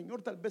mucho del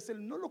Señor. Tal vez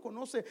él no lo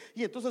conoce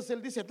y entonces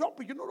él dice: no,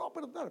 pues yo no lo voy a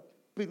perdonar.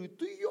 Pero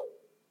tú y yo,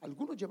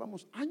 algunos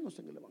llevamos años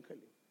en el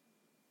evangelio.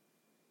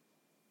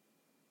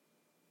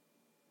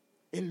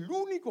 El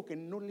único que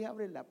no le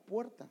abre la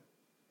puerta,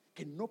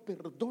 que no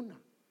perdona,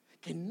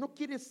 que no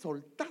quiere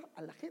soltar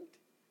a la gente,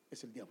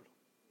 es el diablo.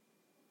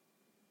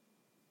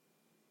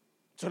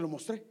 Se lo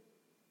mostré.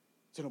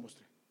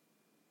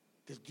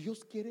 Entonces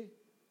Dios quiere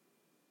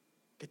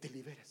que te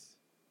liberes.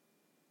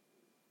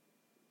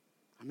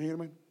 Amén,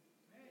 hermano.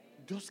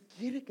 Dios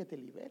quiere que te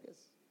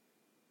liberes.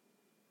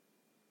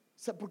 O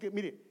sea, porque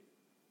mire,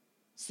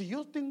 si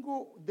yo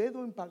tengo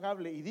dedo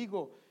impagable y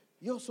digo: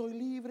 yo soy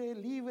libre,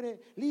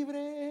 libre,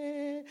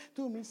 libre,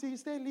 tú me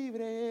hiciste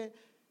libre,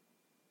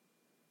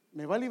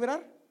 ¿me va a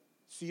liberar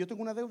si yo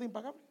tengo una deuda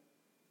impagable?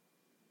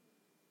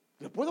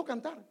 Le puedo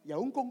cantar y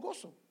aún con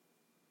gozo,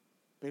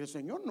 pero el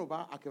Señor no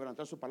va a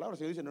quebrantar su palabra. El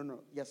Señor dice: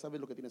 no, ya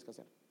sabes lo que tienes que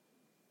hacer.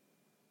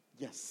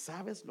 Ya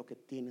sabes lo que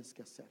tienes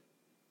que hacer.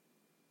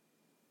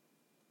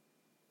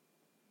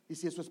 ¿Y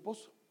si es su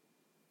esposo?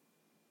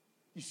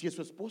 ¿Y si es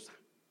su esposa?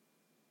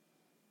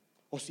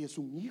 O si es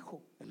un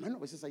hijo, hermano, a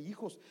veces hay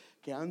hijos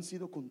que han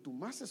sido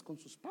contumaces con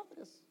sus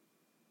padres.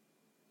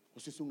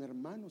 O si es un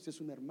hermano, si es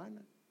una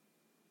hermana,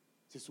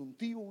 si es un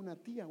tío, una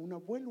tía, un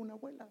abuelo, una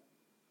abuela.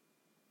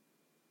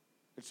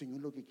 El Señor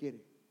lo que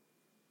quiere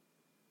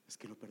es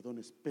que lo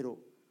perdones. Pero,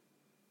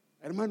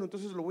 hermano,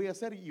 entonces lo voy a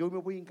hacer y hoy me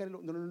voy a hincar.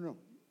 No.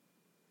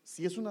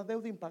 Si es una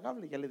deuda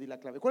impagable, ya le di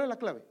la clave. ¿Cuál es la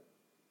clave?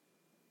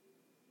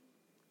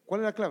 ¿Cuál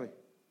es la clave?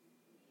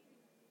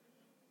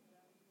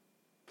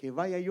 Que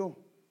vaya yo.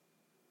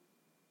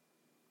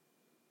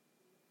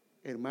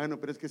 Hermano,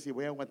 pero es que si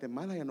voy a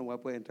Guatemala ya no voy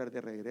a poder entrar de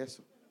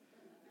regreso.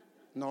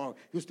 No,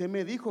 y usted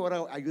me dijo: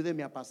 ahora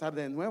ayúdeme a pasar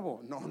de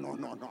nuevo. No.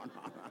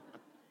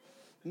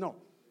 No,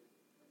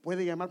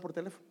 ¿puede llamar por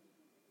teléfono?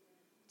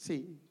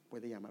 Sí,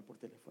 puede llamar por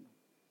teléfono.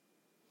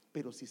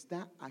 Pero si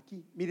está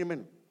aquí, mire,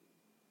 hermano,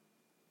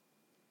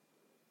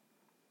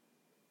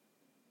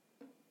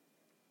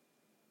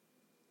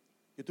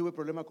 yo tuve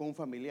problema con un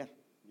familiar.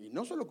 Y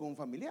no solo con un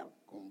familiar,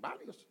 con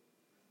varios.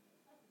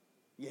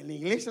 Y en la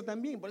iglesia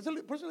también. Por eso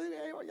le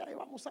digo, ya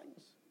llevamos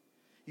años.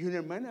 Y una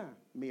hermana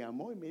me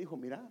llamó y me dijo: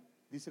 mira,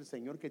 dice el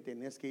Señor que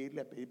tenés que irle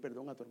a pedir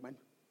perdón a tu hermano.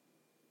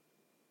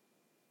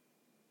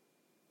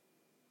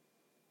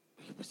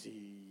 Y pues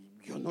si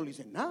yo no le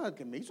hice nada, el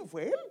que me hizo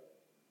fue él.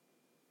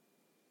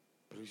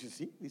 Pero dice: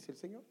 sí, dice el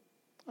Señor.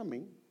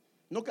 Amén.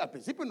 No, que al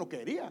principio no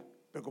quería,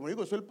 pero como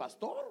digo, soy el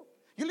pastor.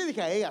 Yo le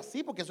dije a ella: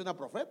 sí, porque es una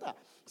profeta.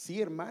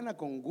 Sí, hermana,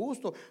 con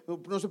gusto,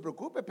 no se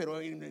preocupe. Pero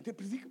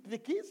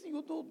 ¿de qué? Si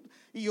yo no?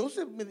 Y yo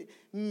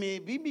me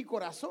vi mi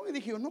corazón y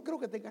dije: yo no creo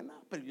que tenga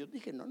nada. Pero yo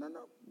dije: no,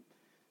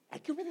 hay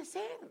que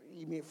obedecer.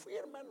 Y me fui,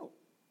 hermano.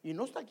 Y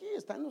no está aquí,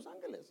 está en Los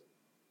Ángeles.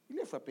 Y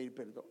le fue a pedir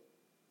perdón.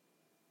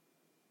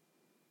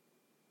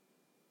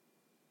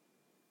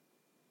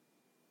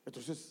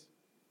 Entonces,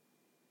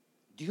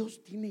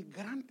 Dios tiene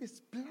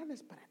grandes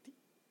planes para ti,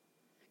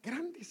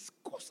 grandes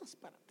cosas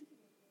para ti.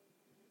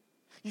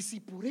 Y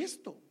si por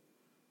esto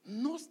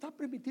no está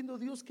permitiendo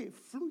Dios que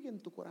fluya en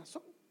tu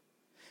corazón,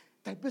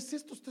 tal vez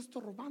esto te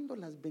está robando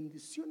las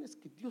bendiciones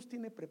que Dios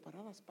tiene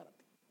preparadas para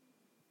ti.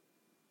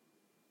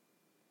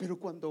 Pero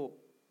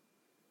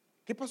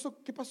 ¿qué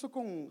pasó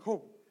con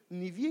Job?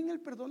 Ni bien él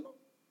perdonó.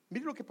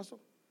 Mire lo que pasó.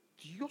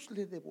 Dios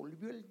le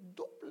devolvió el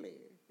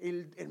doble.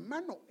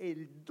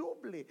 El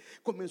doble.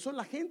 Comenzó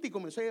la gente y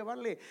comenzó a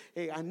llevarle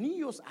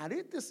anillos,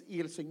 aretes, y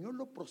el Señor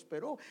lo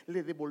prosperó.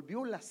 Le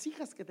devolvió las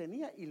hijas que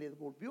tenía y le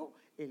devolvió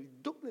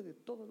el doble de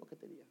todo lo que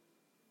tenía.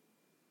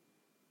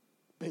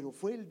 Pero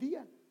fue el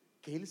día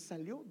que él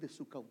salió de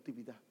su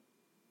cautividad.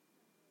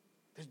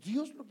 Entonces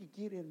Dios lo que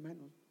quiere,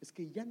 hermanos, es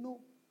que ya no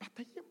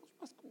batallemos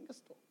más con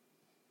esto.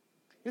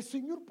 El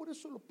Señor por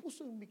eso lo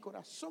puso en mi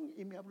corazón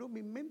y me abrió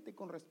mi mente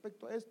con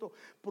respecto a esto,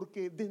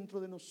 porque dentro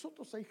de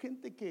nosotros hay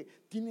gente que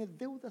tiene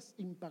deudas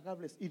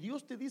impagables y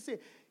Dios te dice: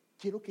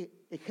 quiero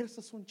que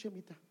ejerzas un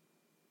chemita,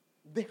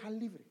 deja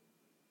libre,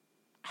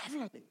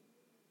 háblale.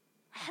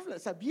 Habla,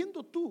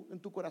 sabiendo tú en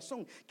tu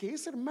corazón que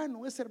ese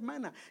hermano, esa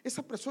hermana,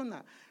 esa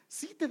persona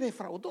si te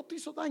defraudó, te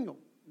hizo daño,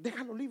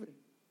 déjalo libre.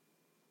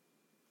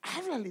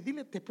 Háblale,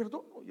 dile: te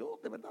perdono, yo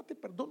de verdad te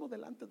perdono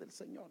delante del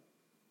Señor.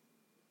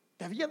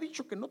 Te había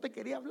dicho que no te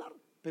quería hablar,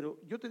 pero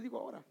yo te digo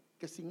ahora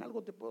que sin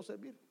algo te puedo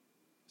servir,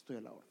 estoy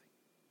a la orden.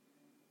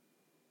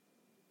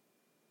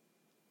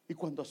 Y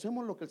cuando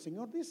hacemos lo que el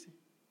Señor dice,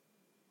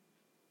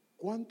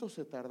 ¿cuánto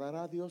se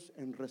tardará Dios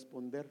en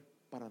responder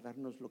para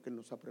darnos lo que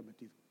nos ha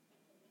prometido?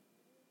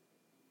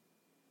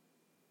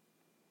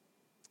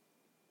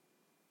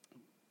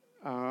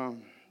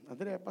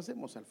 Andrea,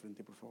 pasemos al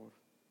frente, por favor.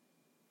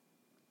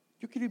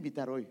 Yo quiero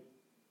invitar hoy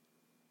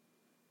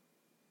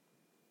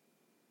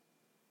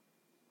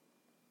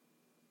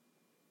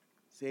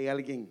si hay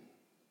alguien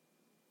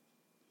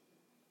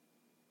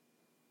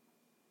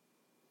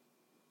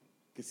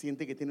que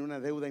siente que tiene una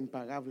deuda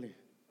impagable,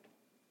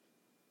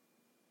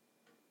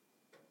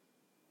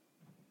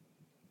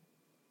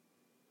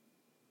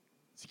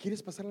 si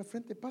quieres pasar al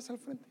frente, pasa al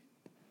frente.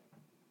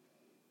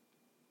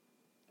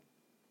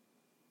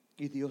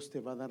 Y Dios te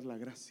va a dar la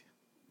gracia,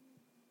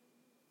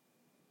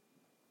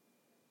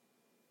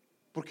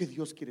 porque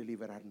Dios quiere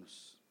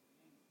liberarnos,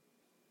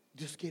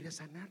 Dios quiere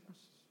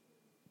sanarnos.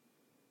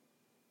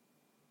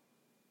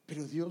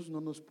 Pero Dios no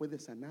nos puede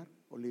sanar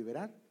o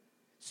liberar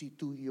si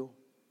tú y yo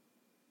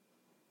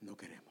no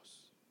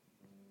queremos.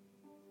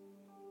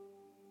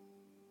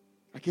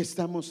 Aquí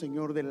estamos,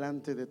 Señor,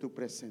 delante de tu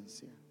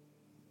presencia.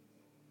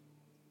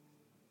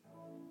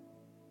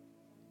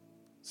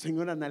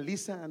 Señor,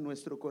 analiza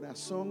nuestro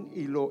corazón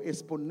y lo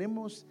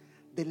exponemos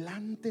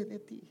delante de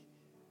ti.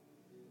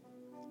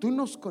 Tú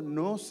nos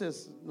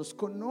conoces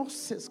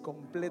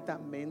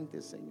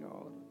completamente,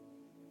 Señor.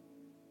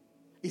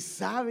 Y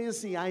sabes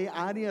si hay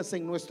áreas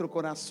en nuestro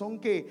corazón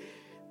que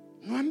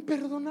no han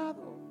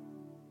perdonado.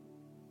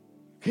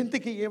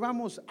 Gente que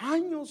llevamos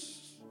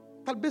años,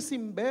 tal vez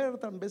sin ver,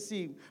 tal vez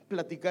sin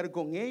platicar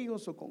con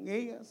ellos o con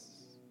ellas,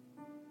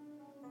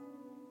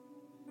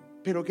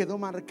 pero quedó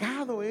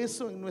marcado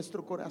eso en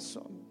nuestro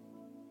corazón.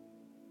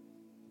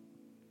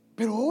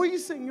 Pero hoy,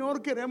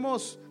 Señor,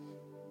 queremos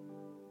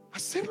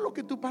hacer lo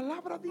que tu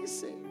palabra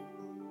dice.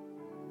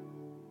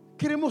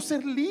 Queremos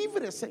ser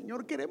libres,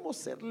 Señor, queremos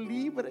ser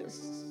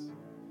libres.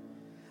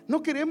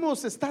 No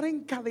queremos estar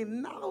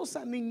encadenados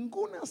a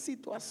ninguna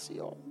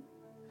situación.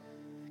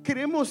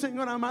 Queremos,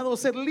 Señor amado,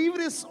 ser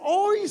libres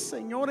hoy,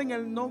 Señor, en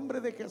el nombre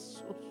de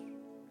Jesús.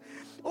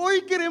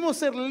 Hoy queremos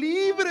ser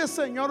libres,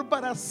 Señor,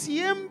 para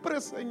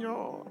siempre,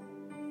 Señor.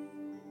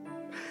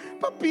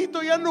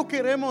 Papito, ya no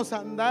queremos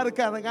andar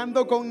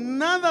cargando con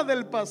nada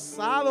del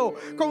pasado,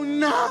 con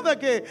nada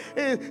que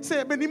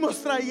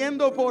venimos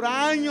trayendo por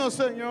años,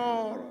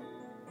 Señor.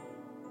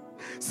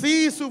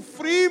 Sí,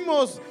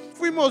 sufrimos,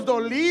 fuimos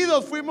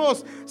dolidos,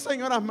 fuimos,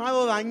 Señor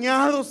amado,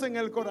 dañados en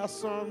el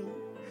corazón.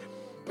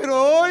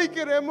 Pero hoy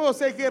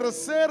queremos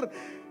ejercer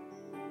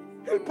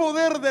el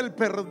poder del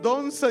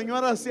perdón,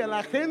 Señor, hacia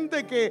la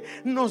gente que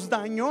nos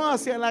dañó,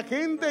 hacia la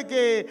gente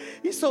que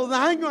hizo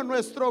daño a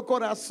nuestro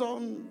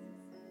corazón.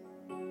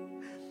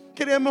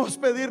 Queremos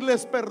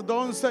pedirles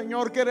perdón,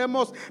 Señor.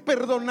 Queremos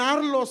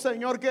perdonarlos,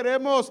 Señor.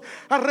 Queremos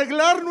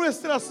arreglar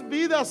nuestras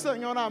vidas,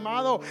 Señor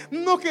amado.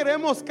 No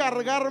queremos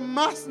cargar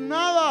más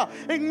nada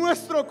en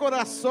nuestro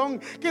corazón.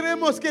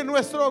 Queremos que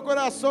nuestro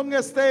corazón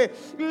esté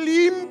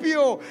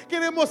limpio.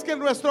 Queremos que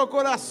nuestro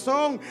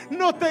corazón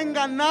no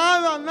tenga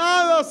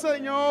nada,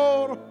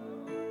 Señor.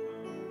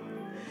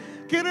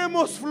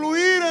 Queremos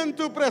fluir en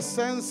tu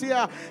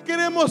presencia.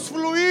 Queremos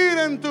fluir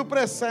en tu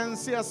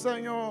presencia,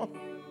 Señor.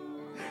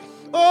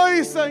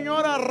 Hoy,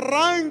 Señor,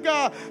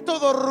 arranca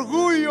todo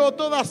orgullo,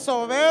 toda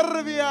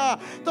soberbia,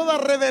 toda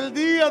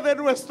rebeldía de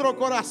nuestro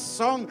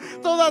corazón,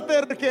 toda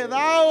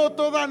terquedad o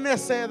toda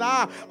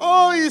necedad.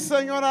 Hoy,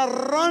 Señor,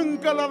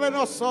 arráncala de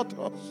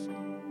nosotros.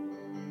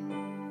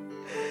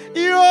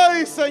 Y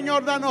hoy,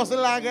 Señor, danos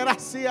la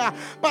gracia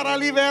para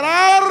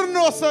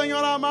liberarnos,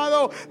 Señor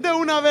amado, de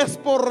una vez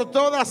por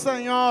todas,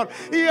 Señor,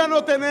 y ya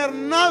no tener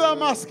nada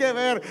más que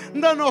ver.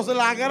 Danos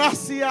la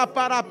gracia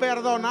para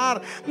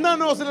perdonar.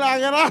 Danos la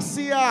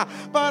gracia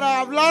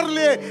para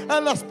hablarle a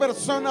las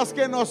personas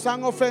que nos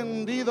han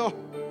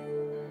ofendido.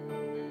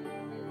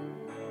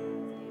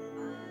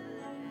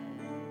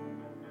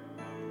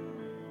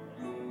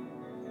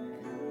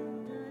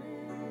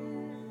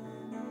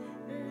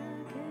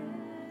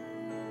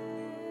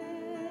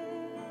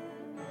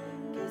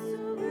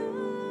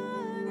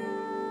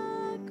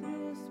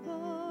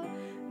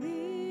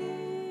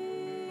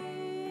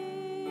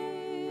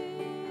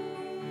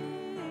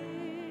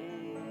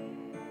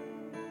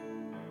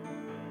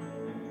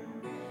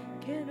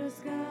 Que no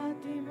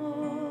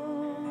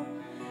escatimó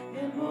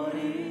el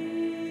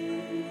morir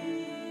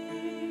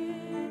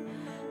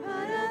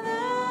para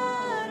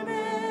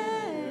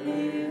darme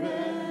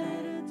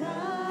libertad.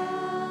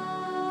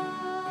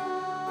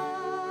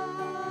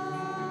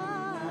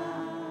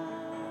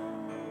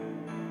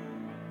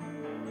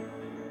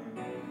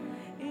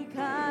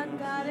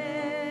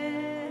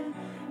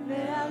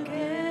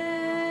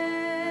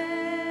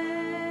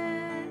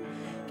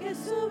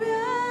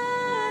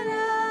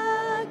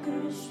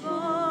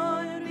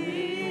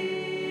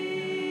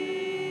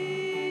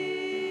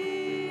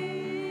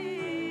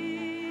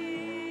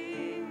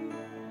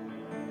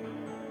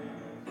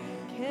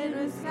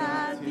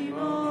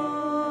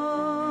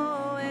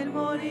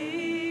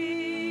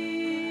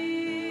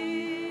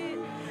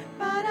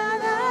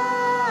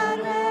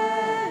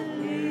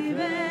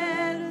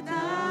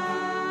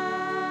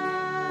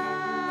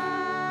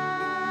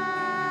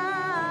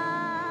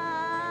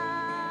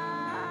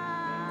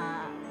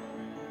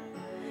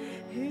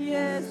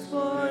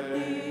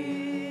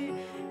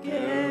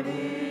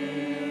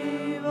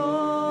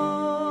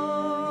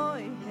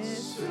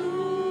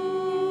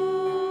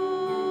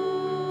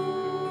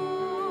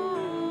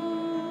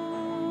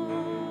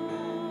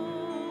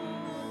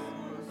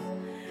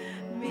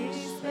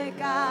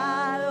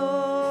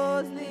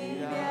 pecados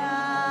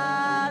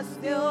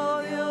limpiaste,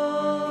 oh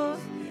Dios,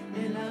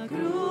 en la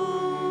cruz.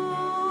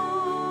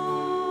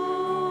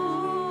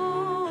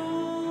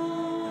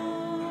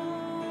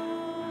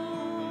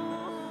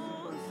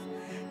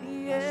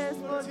 Y es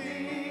por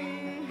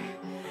ti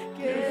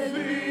que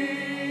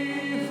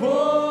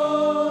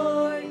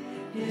vivo hoy,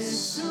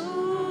 Jesús.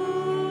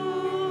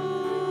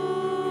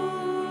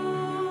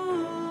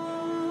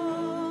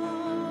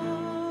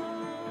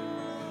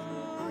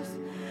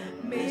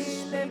 Mis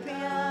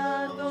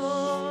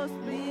pecados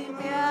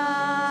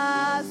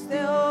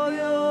limpiaste, oh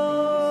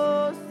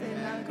Dios,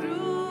 en la cruz.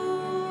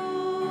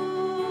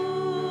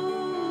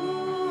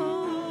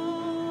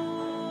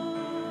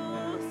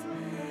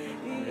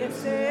 Y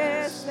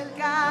ese es el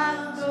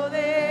canto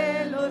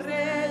de los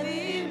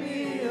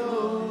redimidos.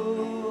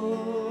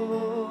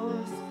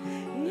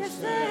 Y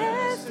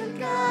ese es el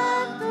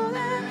canto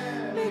de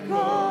mi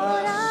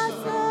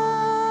corazón.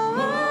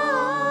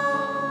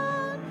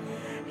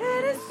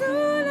 Eres tú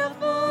la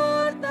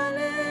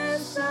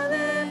fortaleza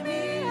de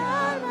mi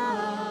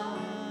alma,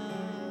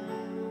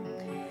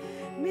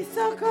 mi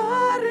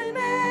socorro en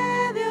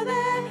medio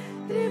de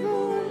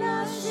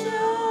tribulación,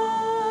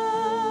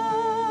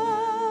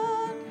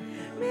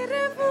 mi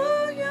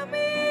refugio,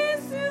 mi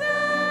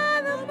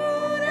ciudad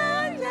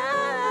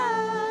amurallada,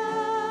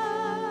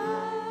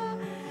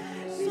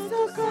 mi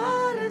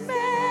socorro en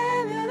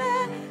medio de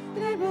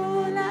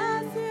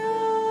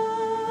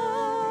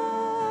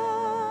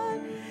tribulación,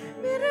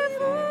 mi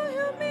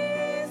refugio, mi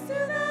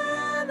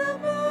ciudad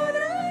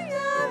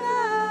amurallada.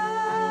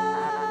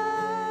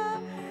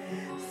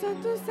 Son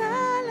tus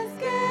alas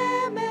que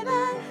me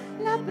dan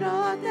la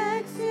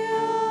protección.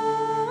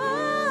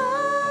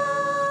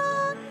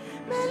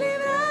 Me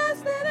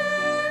libraste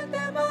del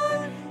temor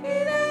y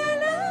de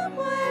la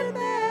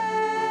muerte.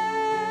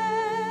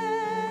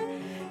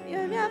 Y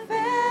hoy me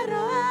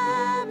aferro a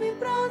mi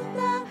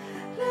pronta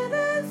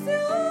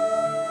redención.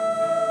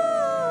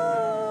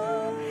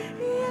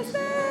 Y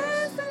este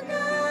es el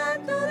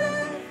canto de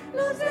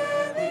los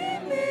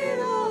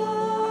redimidos.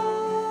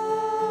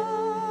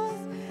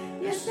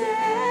 Y este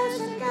es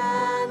el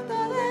canto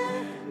de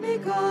mi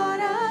corazón.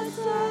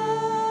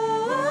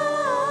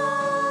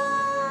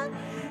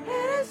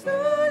 Eres tú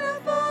la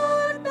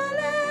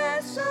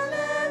fortaleza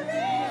de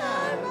mi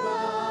alma,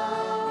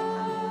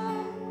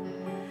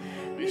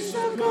 mi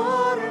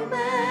socorro en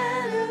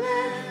medio de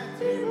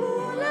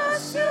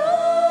tribulación,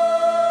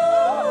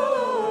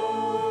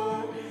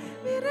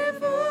 mi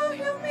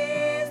refugio, mi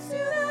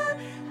ciudad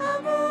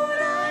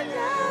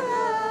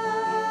amurallada.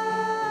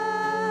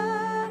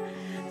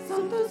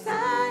 Son tus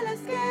alas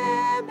que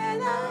me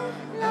dan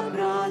la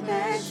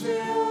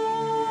protección.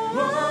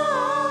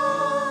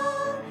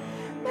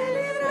 Me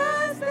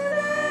libraste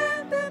del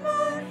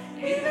temor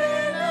y de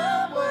la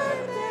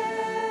muerte.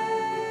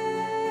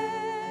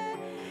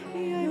 Y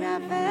hoy me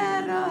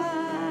aferro a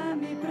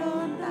mi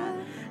pronta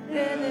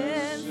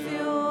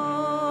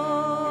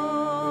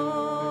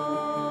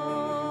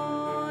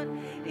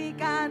redención. Y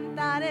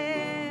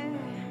cantaré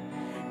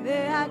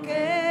de aquel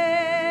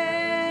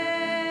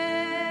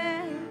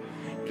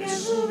que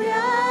subió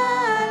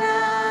a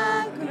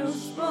la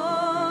cruz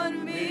por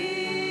mí,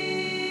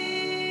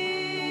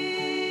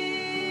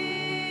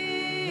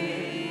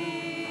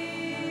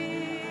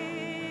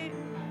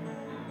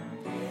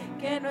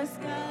 que no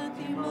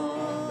escatimó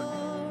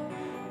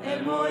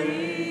el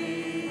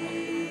morir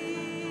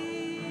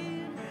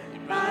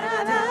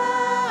para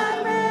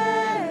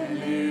darme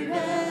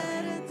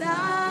libertad.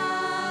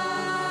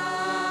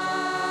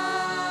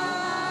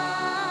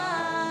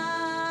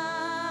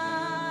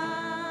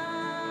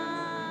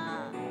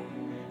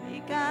 Y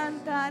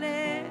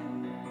cantaré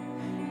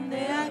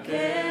de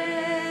aquel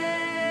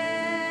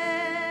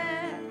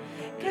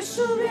que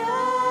subió a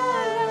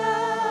la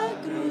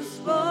cruz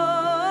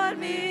por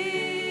mí,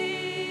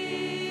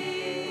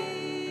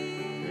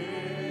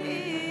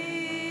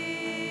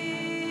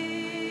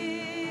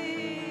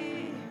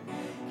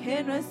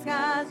 que no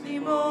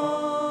escatimó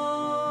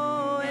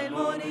el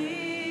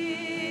morir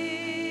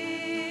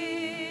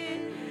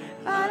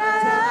para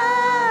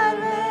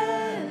darme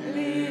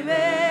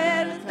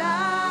libertad.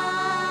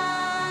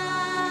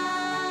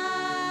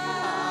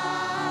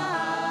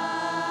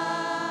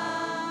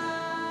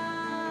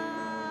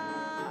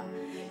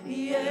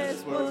 Y es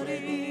por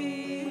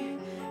ti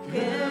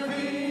que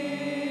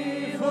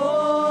vivo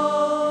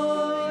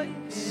hoy,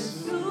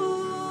 Jesús.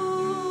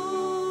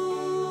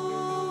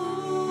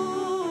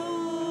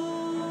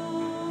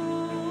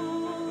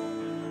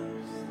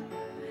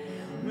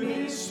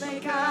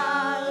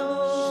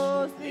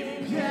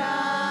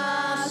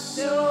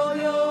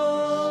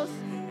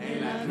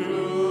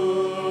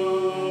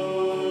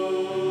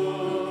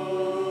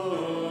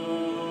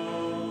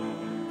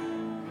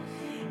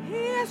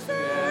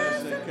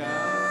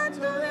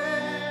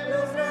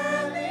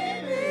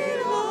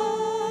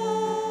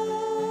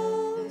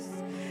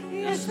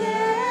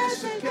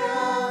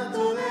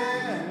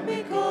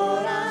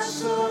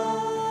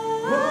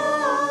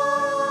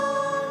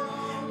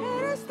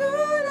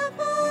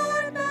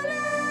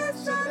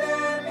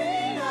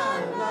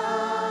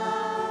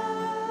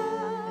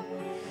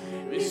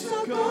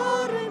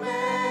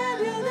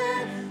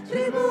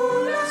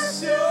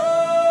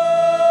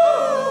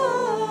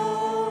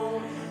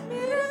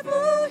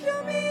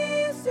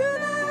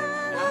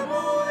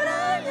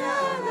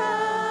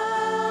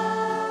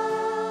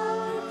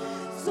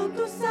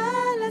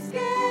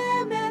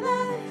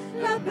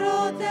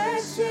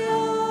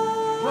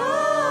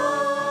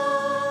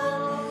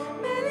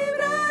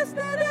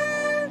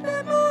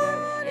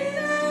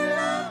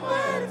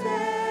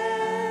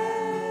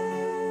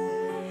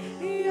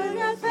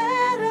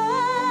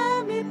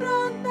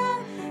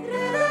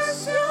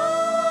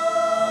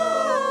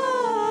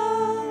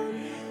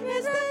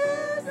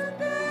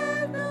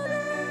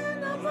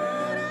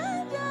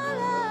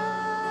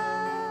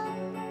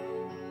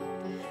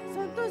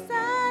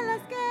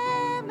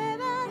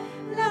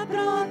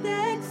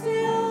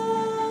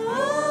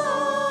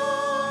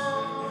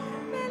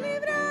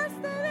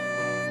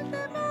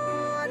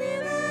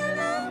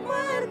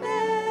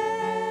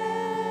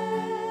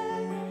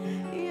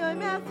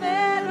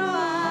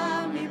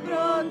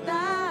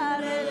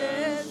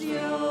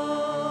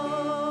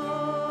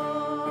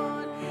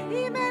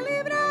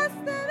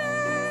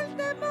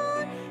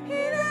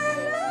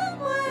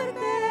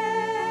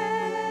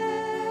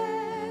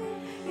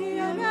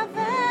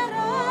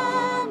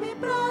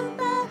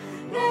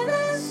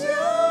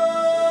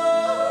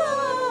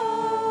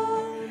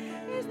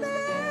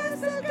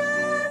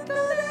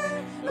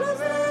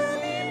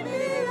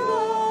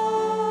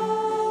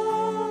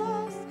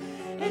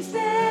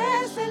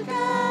 es el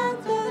canto